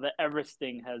how the Everest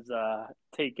thing has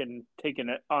taken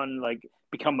it on, like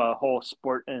become a whole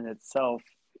sport in itself.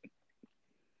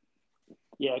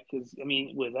 Yeah, because I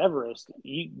mean, with Everest,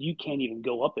 you can't even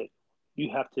go up it.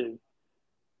 You have to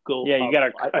go Yeah, you up. got to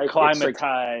It's like,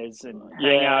 acclimatize and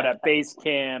hang out yeah. at base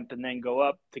camp, and then go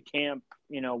up to camp.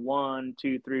 1,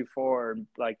 2, 3, 4,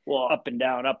 like Well, up and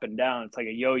down, up and down. It's like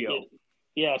a yo-yo. it,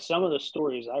 yeah. Some of the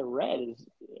stories I read is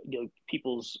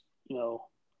people's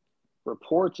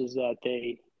reports is that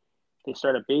they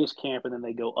start at base camp and then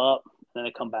they go up and then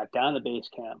they come back down to base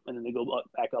camp and then they go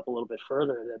back up a little bit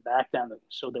further and then back down.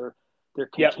 So they're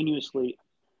Yep. continuously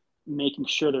making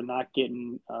sure they're not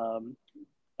getting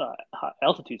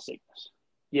altitude sickness.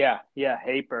 Yeah. Yeah.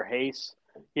 Hape or Haze.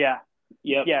 Yeah.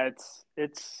 Yep. Yeah.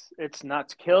 It's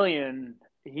nuts. Killian,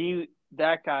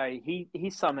 that guy, he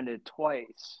summoned it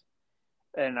twice,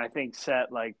 and I think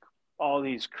set like all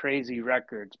these crazy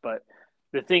records. But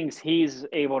the things he's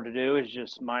able to do is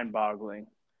just mind-boggling.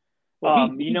 Well,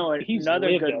 he's Another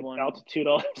lived good at one. altitude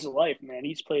all his life, man.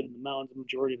 He's played in the mountains the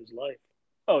majority of his life.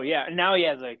 Oh yeah, and now he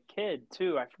has a kid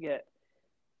too. I forget.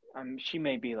 She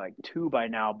may be like 2 by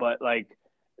now, but like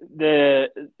that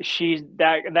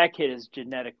kid is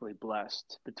genetically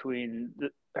blessed between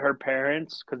her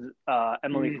parents because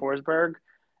Emily Forsberg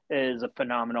is a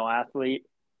phenomenal athlete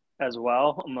as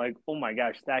well. I'm like, oh my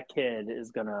gosh, that kid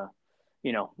is gonna,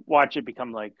 watch it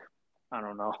become like, I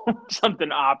don't know,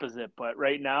 something opposite. But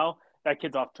right now, that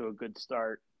kid's off to a good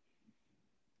start.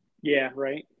 Yeah,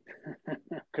 right.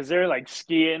 Because they're like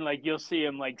skiing, like you'll see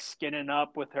him like skinning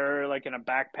up with her, like in a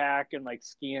backpack, and like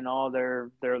skiing all their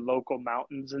local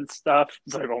mountains and stuff.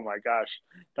 It's like, oh my gosh,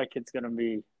 that kid's gonna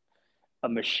be a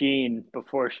machine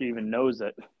before she even knows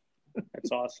it.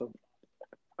 That's awesome.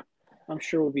 I'm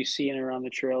sure we'll be seeing her on the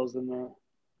trails in the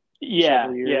Yeah,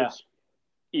 several yeah,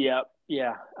 years.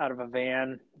 yeah. Out of a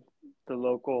van, the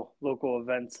local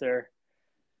events there.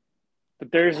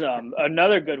 But there's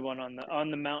another good one on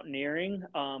the mountaineering.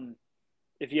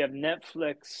 If you have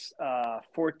Netflix,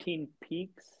 14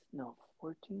 Peaks, no,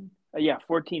 14, yeah,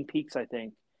 14 Peaks, I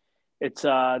think. It's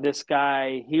this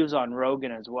guy. He was on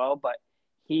Rogan as well, but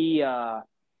he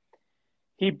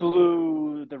he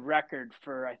blew the record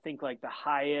for I think like the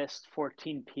highest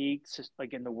 14 peaks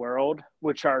like in the world,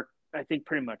 which are I think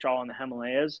pretty much all in the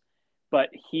Himalayas. But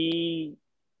he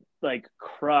like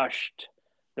crushed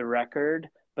the record.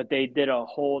 But they did a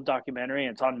whole documentary,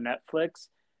 and it's on Netflix.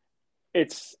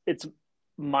 It's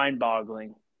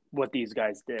mind-boggling what these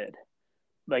guys did.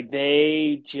 Like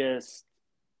they just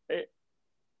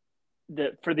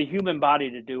for the human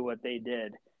body to do what they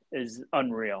did is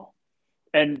unreal,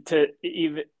 and to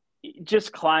even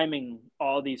just climbing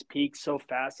all these peaks so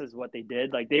fast is what they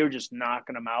did. Like they were just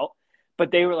knocking them out,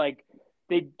 but they were like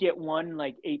they'd get one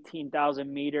like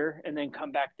 18,000 meter and then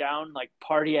come back down, like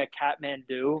party at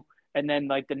Kathmandu. And then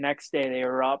like the next day they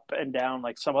were up and down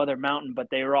like some other mountain, but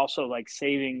they were also like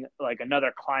saving like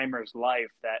another climber's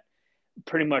life that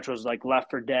pretty much was like left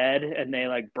for dead, and they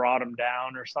like brought him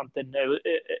down or something.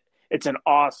 It's an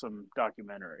awesome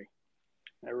documentary.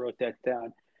 I wrote that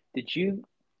down. Did you?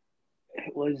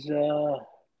 It was a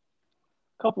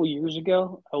couple years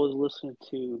ago. I was listening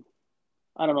to.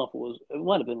 I don't know if it was. It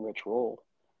might have been Rich Roll,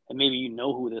 and maybe you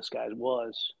know who this guy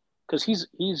was because he's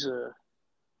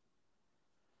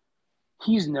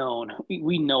known.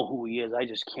 We know who he is. I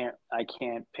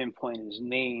can't pinpoint his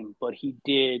name, but he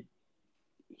did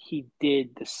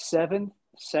the seven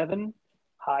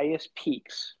highest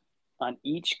peaks on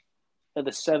each of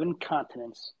the 7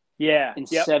 continents Yeah. in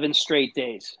Yep. 7 straight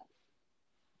days.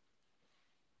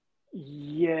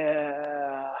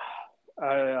 Yeah.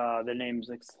 The name's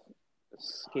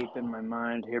escaping my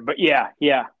mind here, but yeah.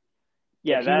 But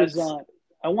he was That's on.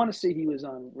 I want to say he was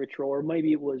on Rich Roll, or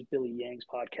maybe it was Billy Yang's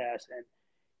podcast, and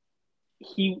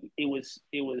it was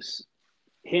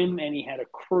him, and he had a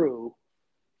crew,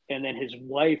 and then his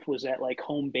wife was at like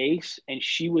home base, and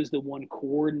she was the one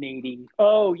coordinating.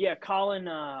 oh yeah, Colin.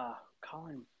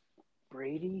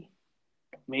 Brady,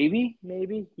 maybe.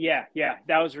 maybe. Yeah,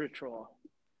 that was Ritual.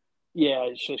 Yeah,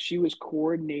 so she was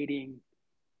coordinating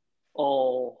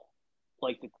all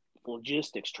like the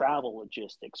logistics, travel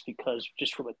logistics, because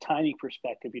just from a timing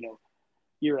perspective,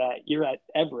 you're at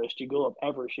Everest, you go up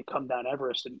Everest, you come down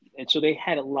Everest, and so they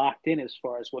had it locked in as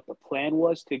far as what the plan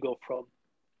was to go from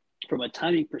a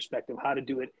timing perspective, how to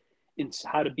do it,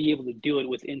 how to be able to do it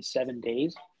within 7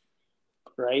 days,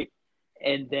 right?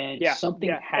 And then Yeah, something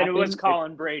and it was happened.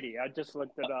 Colin Brady. I just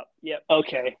looked it up. Yep.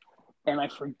 Okay, and I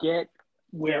forget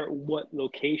Yep. what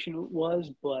location it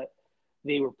was, but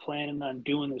they were planning on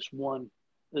doing this one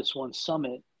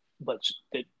summit, but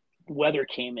the weather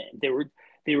came in.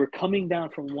 They were coming down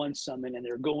from one summit and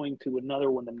they're going to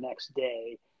another one the next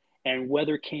day, and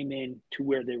weather came in to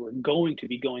where they were going to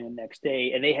be going the next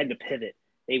day, and they had to pivot.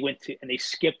 They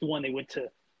skipped one. They went to,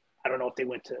 I don't know if they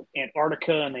went to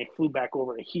Antarctica and they flew back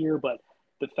over to here, but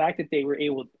the fact that they were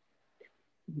able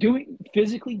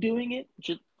physically doing it,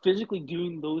 just physically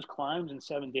doing those climbs in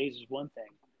 7 days is one thing,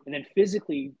 and then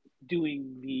physically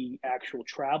doing the actual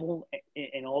travel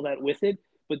and all that with it,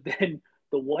 but then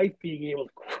the wife being able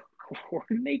to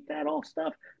coordinate that all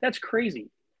stuff, that's crazy,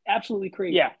 absolutely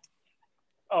crazy. Yeah.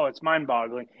 Oh, it's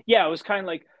mind-boggling. Yeah, it was kind of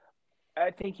like,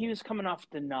 I think he was coming off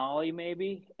Denali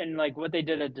maybe, and like what they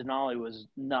did at Denali was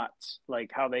nuts,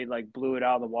 like how they like blew it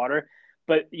out of the water.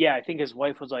 But yeah, I think his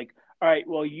wife was like, "All right,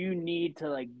 well, you need to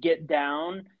like get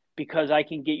down because I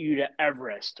can get you to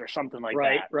Everest or something like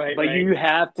Right, that. right, But right. you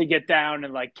have to get down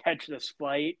and like catch this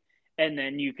flight, and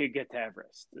then you could get to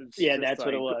Everest." It's Yeah, just that's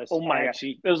what it like, was. oh my god,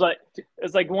 Actually, it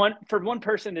was like one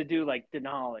person to do like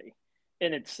Denali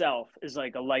in itself is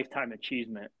like a lifetime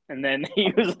achievement. And then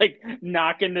he was like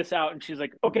knocking this out, and she's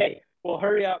like, "Okay, well,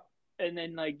 hurry up." And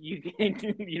then like you can,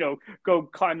 go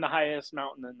climb the highest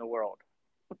mountain in the world.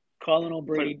 Colin But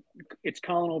O'Brady, it's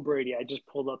Colin O'Brady. I just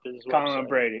pulled up his Colin website.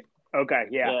 Brady. Okay,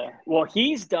 yeah. Yeah. Well,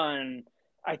 he's done,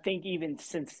 I think, even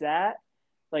since that,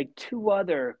 like two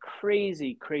other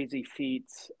crazy, crazy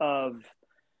feats of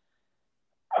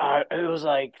it was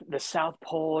like the South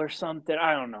Pole or something.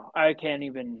 I don't know. I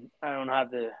don't have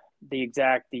the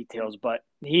exact details, but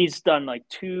he's done like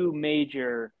two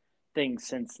major things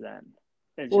since then.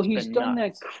 It's Well, just he's been done that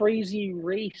nuts. crazy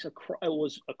race. It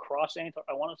was across I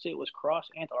want to say it was cross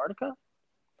Antarctica,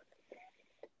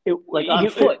 It, like he,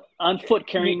 on foot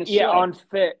carrying the yeah, sled. on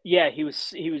fit. Yeah, he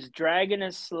was dragging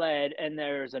a sled, and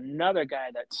there's another guy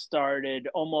that started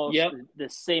almost Yep, the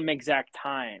same exact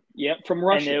time, yep, from and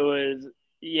Russia. it was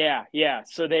yeah.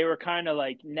 So they were kind of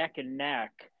like neck and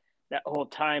neck that whole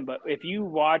time. But if you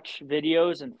watch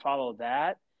videos and follow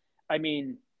that, I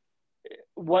mean,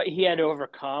 what he had to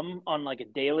overcome on like a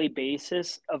daily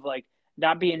basis of like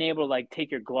not being able to like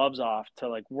take your gloves off to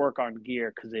like work on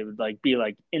gear because they would like be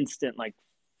like instant like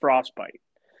frostbite,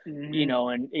 Hmm.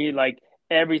 and he like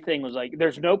everything was like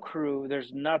there's no crew,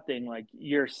 there's nothing, like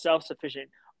you're self-sufficient,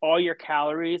 all your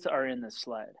calories are in the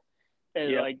sled. And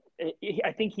Yep. like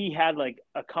I think he had like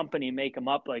a company make him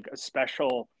up like a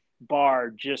special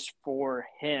bar just for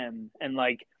him, and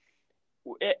like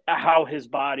how his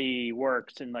body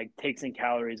works and like takes in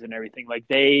calories and everything. Like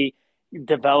they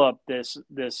developed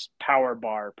this power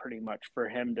bar pretty much for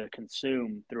him to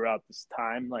consume throughout this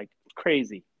time. Like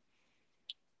crazy.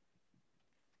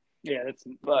 Yeah, that's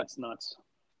But that's nuts.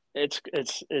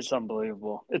 it's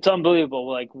unbelievable. It's unbelievable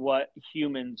like what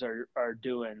humans are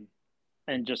doing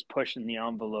and just pushing the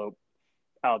envelope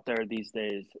out there these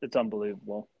days. It's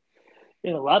unbelievable.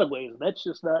 In a lot of ways, that's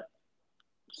just not.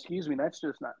 Excuse me. That's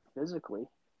just not physically.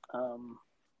 Um,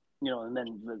 and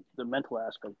then the mental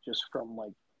aspect, just from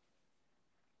like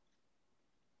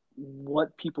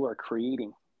what people are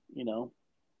creating. You know.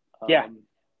 Yeah. Um,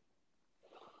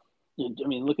 I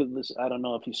mean, look at this. I don't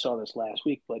know if you saw this last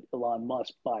week, but Elon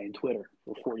Musk buying Twitter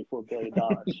for $44 billion.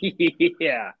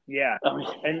 Yeah. I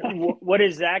And mean, what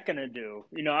is that going to do?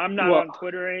 I'm not well, on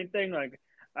Twitter or anything. Like,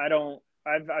 I don't.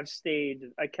 I've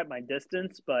stayed. I kept my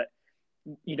distance, but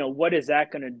what is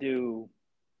that going to do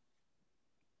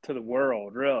to the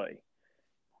world, really?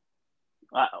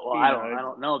 I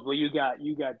don't know. Well, you got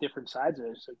different sides of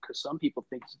this because some people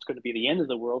think it's going to be the end of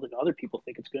the world, and other people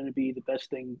think it's going to be the best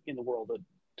thing in the world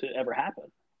to ever happen.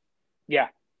 Yeah,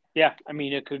 yeah. I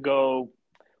mean, it could go.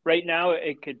 Right now,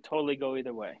 it could totally go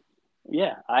either way.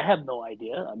 Yeah, I have no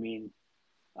idea. I mean,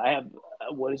 I have.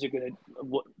 What is it going to?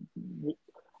 What?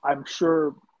 I'm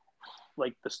sure,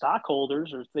 like the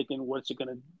stockholders are thinking, what's it going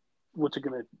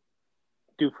to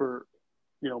do for,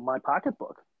 my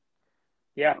pocketbook?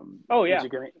 Yeah. Um, Oh is yeah. it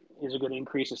going to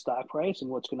increase the stock price, and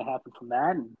what's going to happen from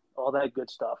that, and all that good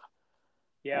stuff?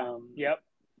 Yeah. Um, Yep.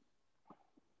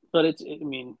 but I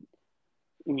mean,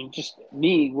 I mean, just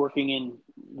me working in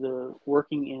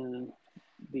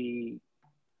the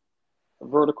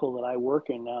vertical that I work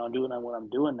in now and doing what I'm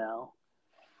doing now.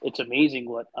 It's amazing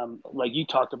what like you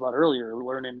talked about earlier,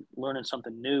 learning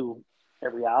something new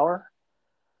every hour.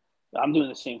 I'm doing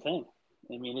the same thing.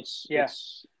 I mean, Yeah.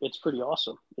 it's pretty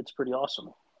awesome. It's pretty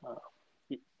awesome, uh,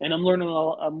 Y- and I'm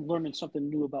learning something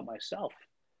new about myself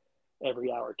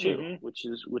every hour too, Mhm. which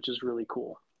is really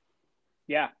cool.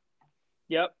 Yeah.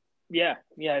 Yep. Yeah.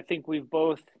 Yeah. I think we've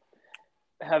both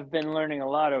have been learning a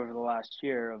lot over the last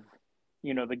year of,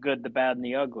 the good, the bad, and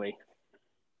the ugly.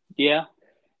 Yeah,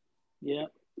 yeah.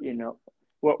 You know,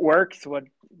 what works,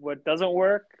 what doesn't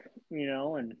work,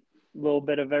 and a little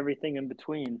bit of everything in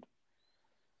between.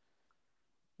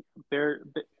 Bear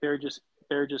Bear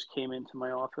just came into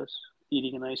my office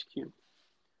eating an ice cube,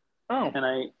 Oh, and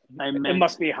I it meant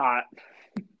must be hot.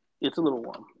 it's a little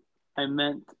warm. I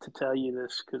meant to tell you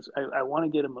this because I want to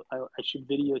get him. I should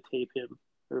videotape him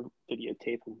or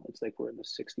videotape him. It's like we're in the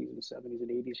 60s and 70s and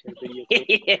 80s here.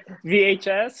 Videotape.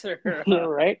 VHS or Yeah,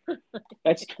 right.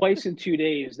 That's twice in 2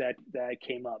 days that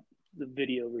came up the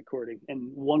video recording,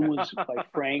 and one was by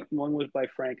Frank, and one was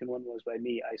by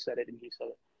me. I said it and he said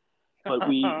it. But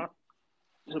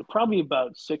so probably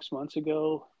about 6 months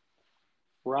ago,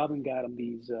 Robin got him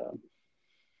these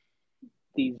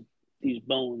these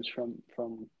bones from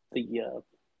the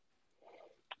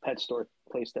pet store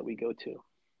place that we go to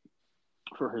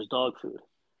for his dog food,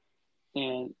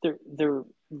 and they're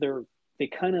they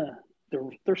kind of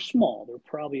they're small. They're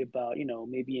probably about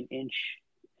maybe an inch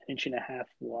and a half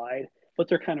wide, but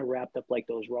they're kind of wrapped up like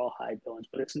those rawhide bones.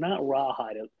 But it's not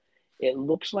rawhide. It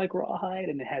looks like rawhide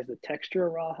and it has the texture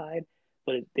of rawhide,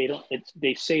 but they don't.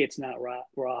 They say it's not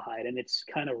rawhide, and it's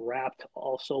kind of wrapped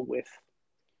also with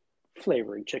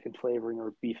flavoring, chicken flavoring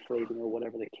or beef flavoring or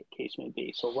whatever the case may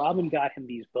be. So Robin got him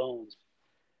these bones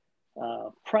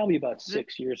probably about is it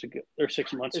 6 years ago or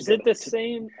 6 months is ago. it the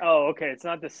same? Oh, okay. It's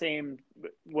not the same.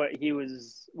 What he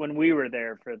was when we were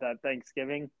there for that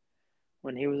Thanksgiving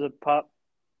when he was a pup.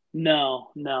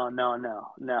 No, no, no,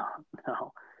 no, no,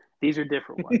 no. These are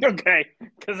different ones. Okay,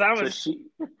 because that So was she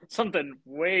something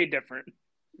way different.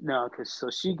 no, because so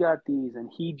she got these, and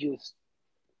he just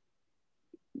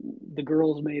the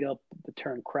girls made up the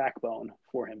term crackbone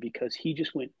for him because he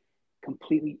just went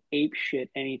completely ape shit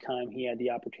anytime he had the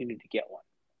opportunity to get one.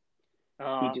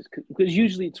 He Uh, just because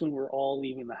usually it's when we're all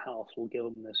leaving the house, we'll give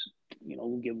him this,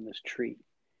 we'll give him this treat.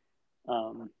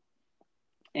 Um,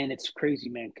 and it's crazy,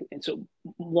 man. And so,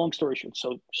 long story short,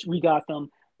 so we got them.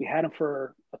 We had them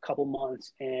for a couple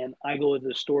months, and I go to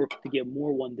the store to get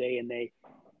more one day, and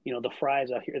the fries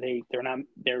out here, they're not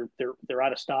they're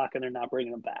out of stock, and they're not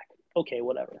bringing them back. Okay,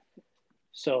 whatever.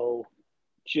 So,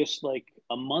 just like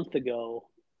a month ago,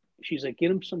 she's like,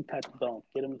 get him some type of bone.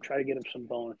 Try to get him some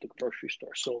bone at the grocery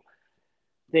store. So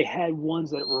they had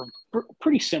ones that were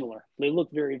pretty similar. They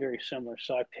look very, very similar.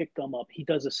 So I picked them up. He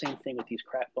does the same thing with these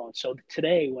crack bones. So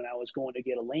today, when I was going to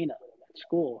get Elena at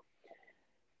school,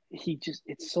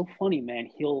 it's so funny, man.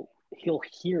 He'll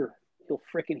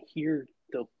freaking hear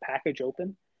the package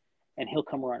open, and he'll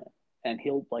come running, and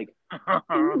he'll like,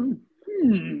 mm,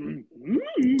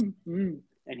 mm,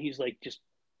 and he's like just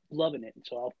loving it. And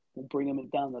so I'll bring him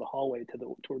down the hallway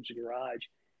towards the garage,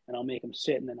 and I'll make him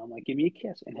sit, and then I'm like, give me a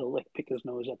kiss, and he'll like pick his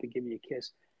nose up and give me a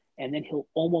kiss, and then he'll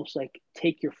almost like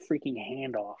take your freaking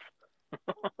hand off,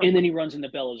 and then he runs into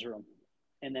Bella's room,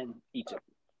 and then eats it.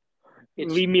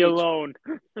 It's Leave me it's alone.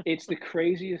 it's the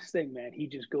craziest thing, man. He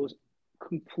just goes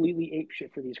completely ape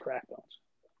shit for these crack bones.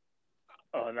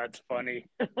 Oh, that's funny.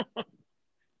 I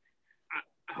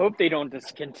hope they don't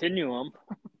discontinue them.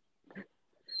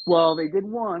 Well, they did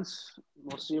once.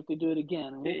 We'll see if they do it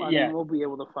again. I mean, Yeah, we'll be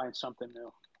able to find something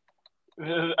new.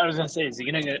 I was gonna say, is he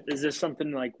gonna get? Is this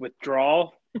something like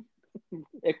withdrawal?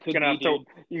 It could Gonna be, have to. dude.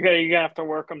 You gotta have to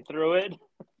work him through it.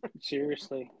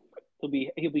 Seriously, he'll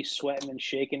be sweating and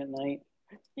shaking at night.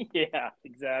 Yeah,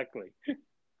 exactly.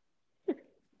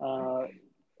 Uh,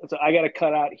 so I got to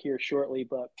cut out here shortly,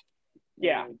 but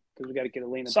Yeah, because we got to get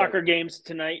Elena. But soccer games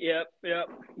tonight. Yep, yep.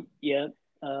 yeah,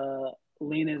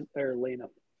 Lena.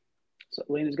 So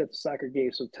Lena's got the soccer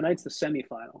game. So tonight's the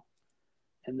semifinal,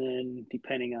 and then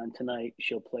depending on tonight,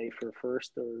 she'll play for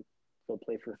first or they'll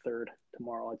play for third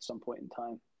tomorrow at some point in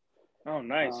time. Oh,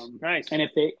 nice, nice. And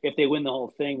if they win the whole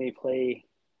thing, they play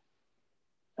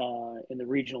in the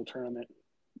regional tournament.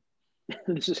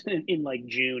 This is in like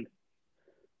June.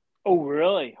 Oh,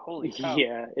 really? Holy cow!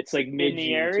 Yeah, it's like In mid the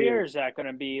June area, or too. is that going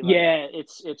to be like? Yeah,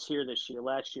 it's here this year.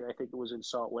 Last year, I think it was in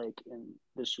Salt Lake, and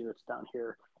this year it's down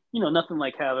here. Nothing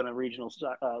like having a regional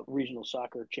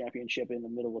soccer championship in the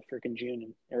middle of freaking June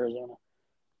in Arizona.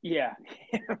 Yeah.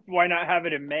 Why not have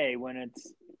it in May when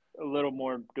it's a little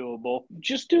more doable?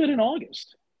 Just do it in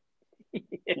August.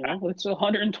 Yeah. It's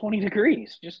 120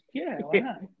 degrees. Just why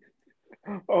not?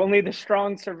 Only the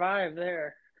strong survive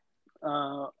there.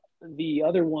 The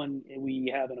other one,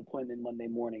 we have an appointment Monday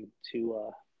morning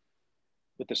to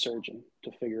with the surgeon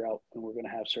to figure out when we're going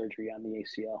to have surgery on the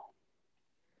ACL.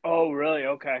 Oh, really?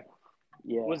 Okay.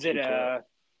 Yeah. Was it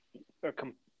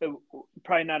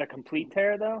probably not a complete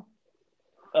tear though?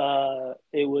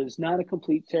 It was not a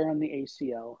complete tear on the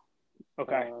ACL.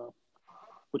 Okay.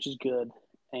 Which is good.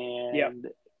 Yep. And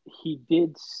he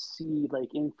did see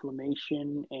like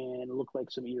inflammation and looked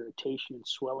like some irritation and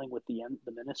swelling with the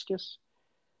meniscus.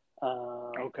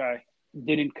 Okay.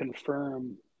 Didn't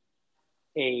confirm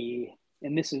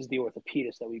and this is the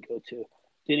orthopedist that we go to.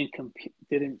 Didn't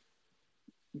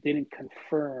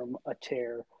confirm a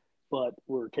tear, but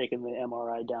we're taking the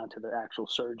MRI down to the actual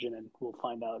surgeon, and we'll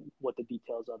find out what the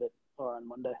details of it are on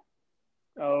Monday.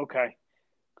 Oh, okay.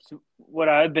 So what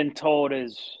I've been told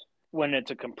is when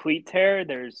it's a complete tear,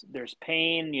 there's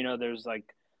pain. There's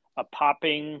like a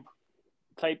popping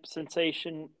type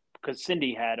sensation because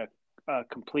Cindy had a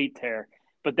complete tear,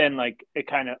 but then like it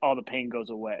kind of all the pain goes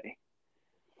away.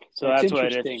 So It's that's what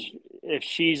interesting. if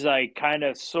she's like kind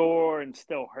of sore and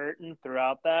still hurting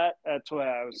throughout that. That's what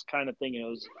I was kind of thinking. It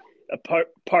was a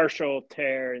partial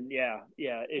tear, and yeah.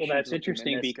 Well, that's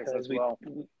interesting because as well.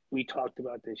 we talked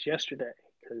about this yesterday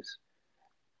because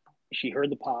she heard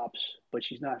the pops, but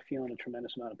she's not feeling a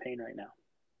tremendous amount of pain right now.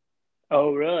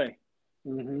 Oh, really?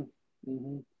 Mm-hmm.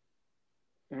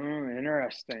 Mm-hmm.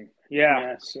 Interesting. Yeah.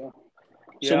 Yeah. So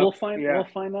Yep. we'll find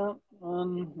out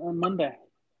on Monday.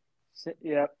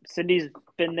 Yeah, Cindy's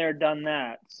been there, done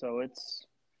that. So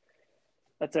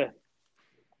that's a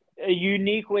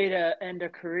unique way to end a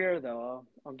career, though.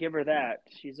 I'll give her that.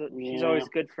 She's always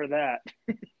good for that.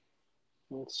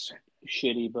 It's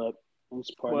shitty, but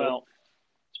it's part of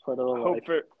the life.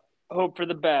 Hope for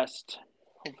the best.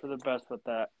 Hope for the best with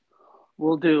that.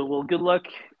 We'll do. Well, good luck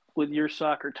with your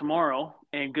soccer tomorrow,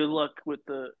 and good luck with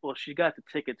she got the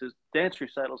tickets. The dance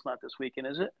recital's not this weekend,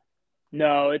 is it?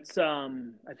 No, it's I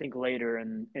think later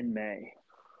in May.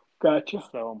 Gotcha.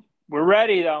 So we're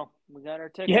ready though. We got our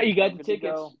tickets. Yeah, you got the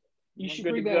tickets. You should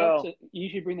bring that up. You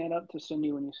should bring that up to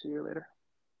Cindy when you see her later.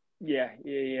 Yeah.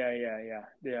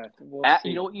 We'll see.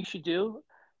 You know what you should do?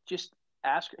 Just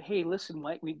ask her, hey, listen,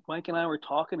 Mike and I were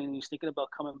talking, and he's thinking about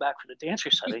coming back for the dance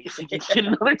recital. You think you can get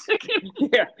another ticket?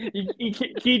 Yeah.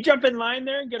 Can you jump in line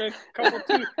there and get a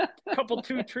couple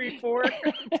 2, 3, 4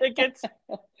 tickets?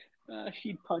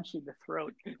 She'd punch you in the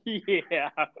throat. Yeah.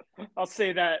 I'll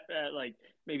say that at like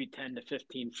maybe 10 to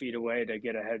 15 feet away to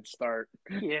get a head start.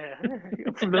 Yeah.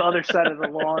 From the other side of the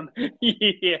lawn.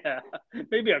 Yeah.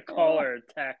 Maybe a call or a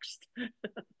text.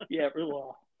 Yeah,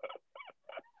 well.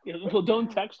 Well,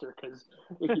 don't text her because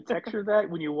if you text her that,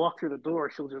 when you walk through the door,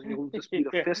 you'll just be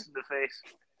the fist in the face.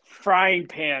 Frying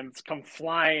pans come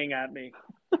flying at me.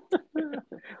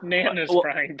 Nana's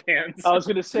frying pans. I was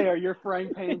going to say, are your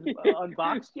frying pans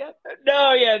unboxed yet?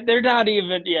 No, yeah, they're not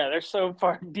even. Yeah, they're so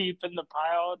far deep in the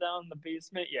pile down in the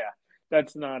basement. Yeah,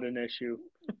 that's not an issue.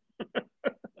 All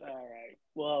right.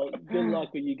 Well, good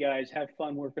luck with you guys. Have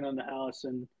fun working on the house,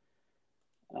 and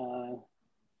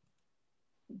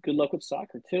good luck with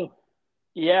soccer too.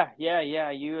 Yeah.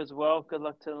 You as well. Good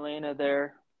luck to Elena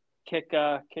there. Kick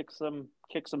some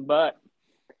butt.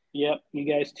 Yep, you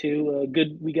guys too.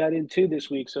 Good. We got in 2 this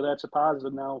week, so that's a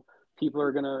positive. Now people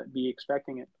are gonna be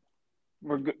expecting it.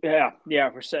 We're good. Yeah.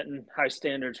 We're setting high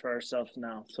standards for ourselves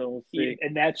now, so we'll see.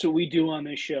 And that's what we do on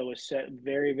this show: is set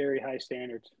very, very high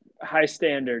standards. High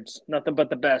standards. Nothing but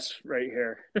the best right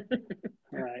here.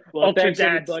 All right. Well, thanks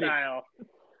everybody. Style.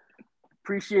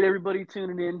 Appreciate everybody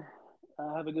tuning in.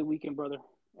 Have a good weekend, brother.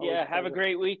 Always have a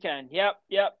great weekend. Yep.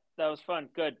 That was fun.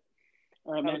 Good.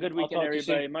 All right, have a good weekend,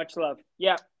 everybody. Much love.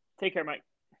 Yeah. Take care, Mike.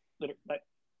 Later. Bye.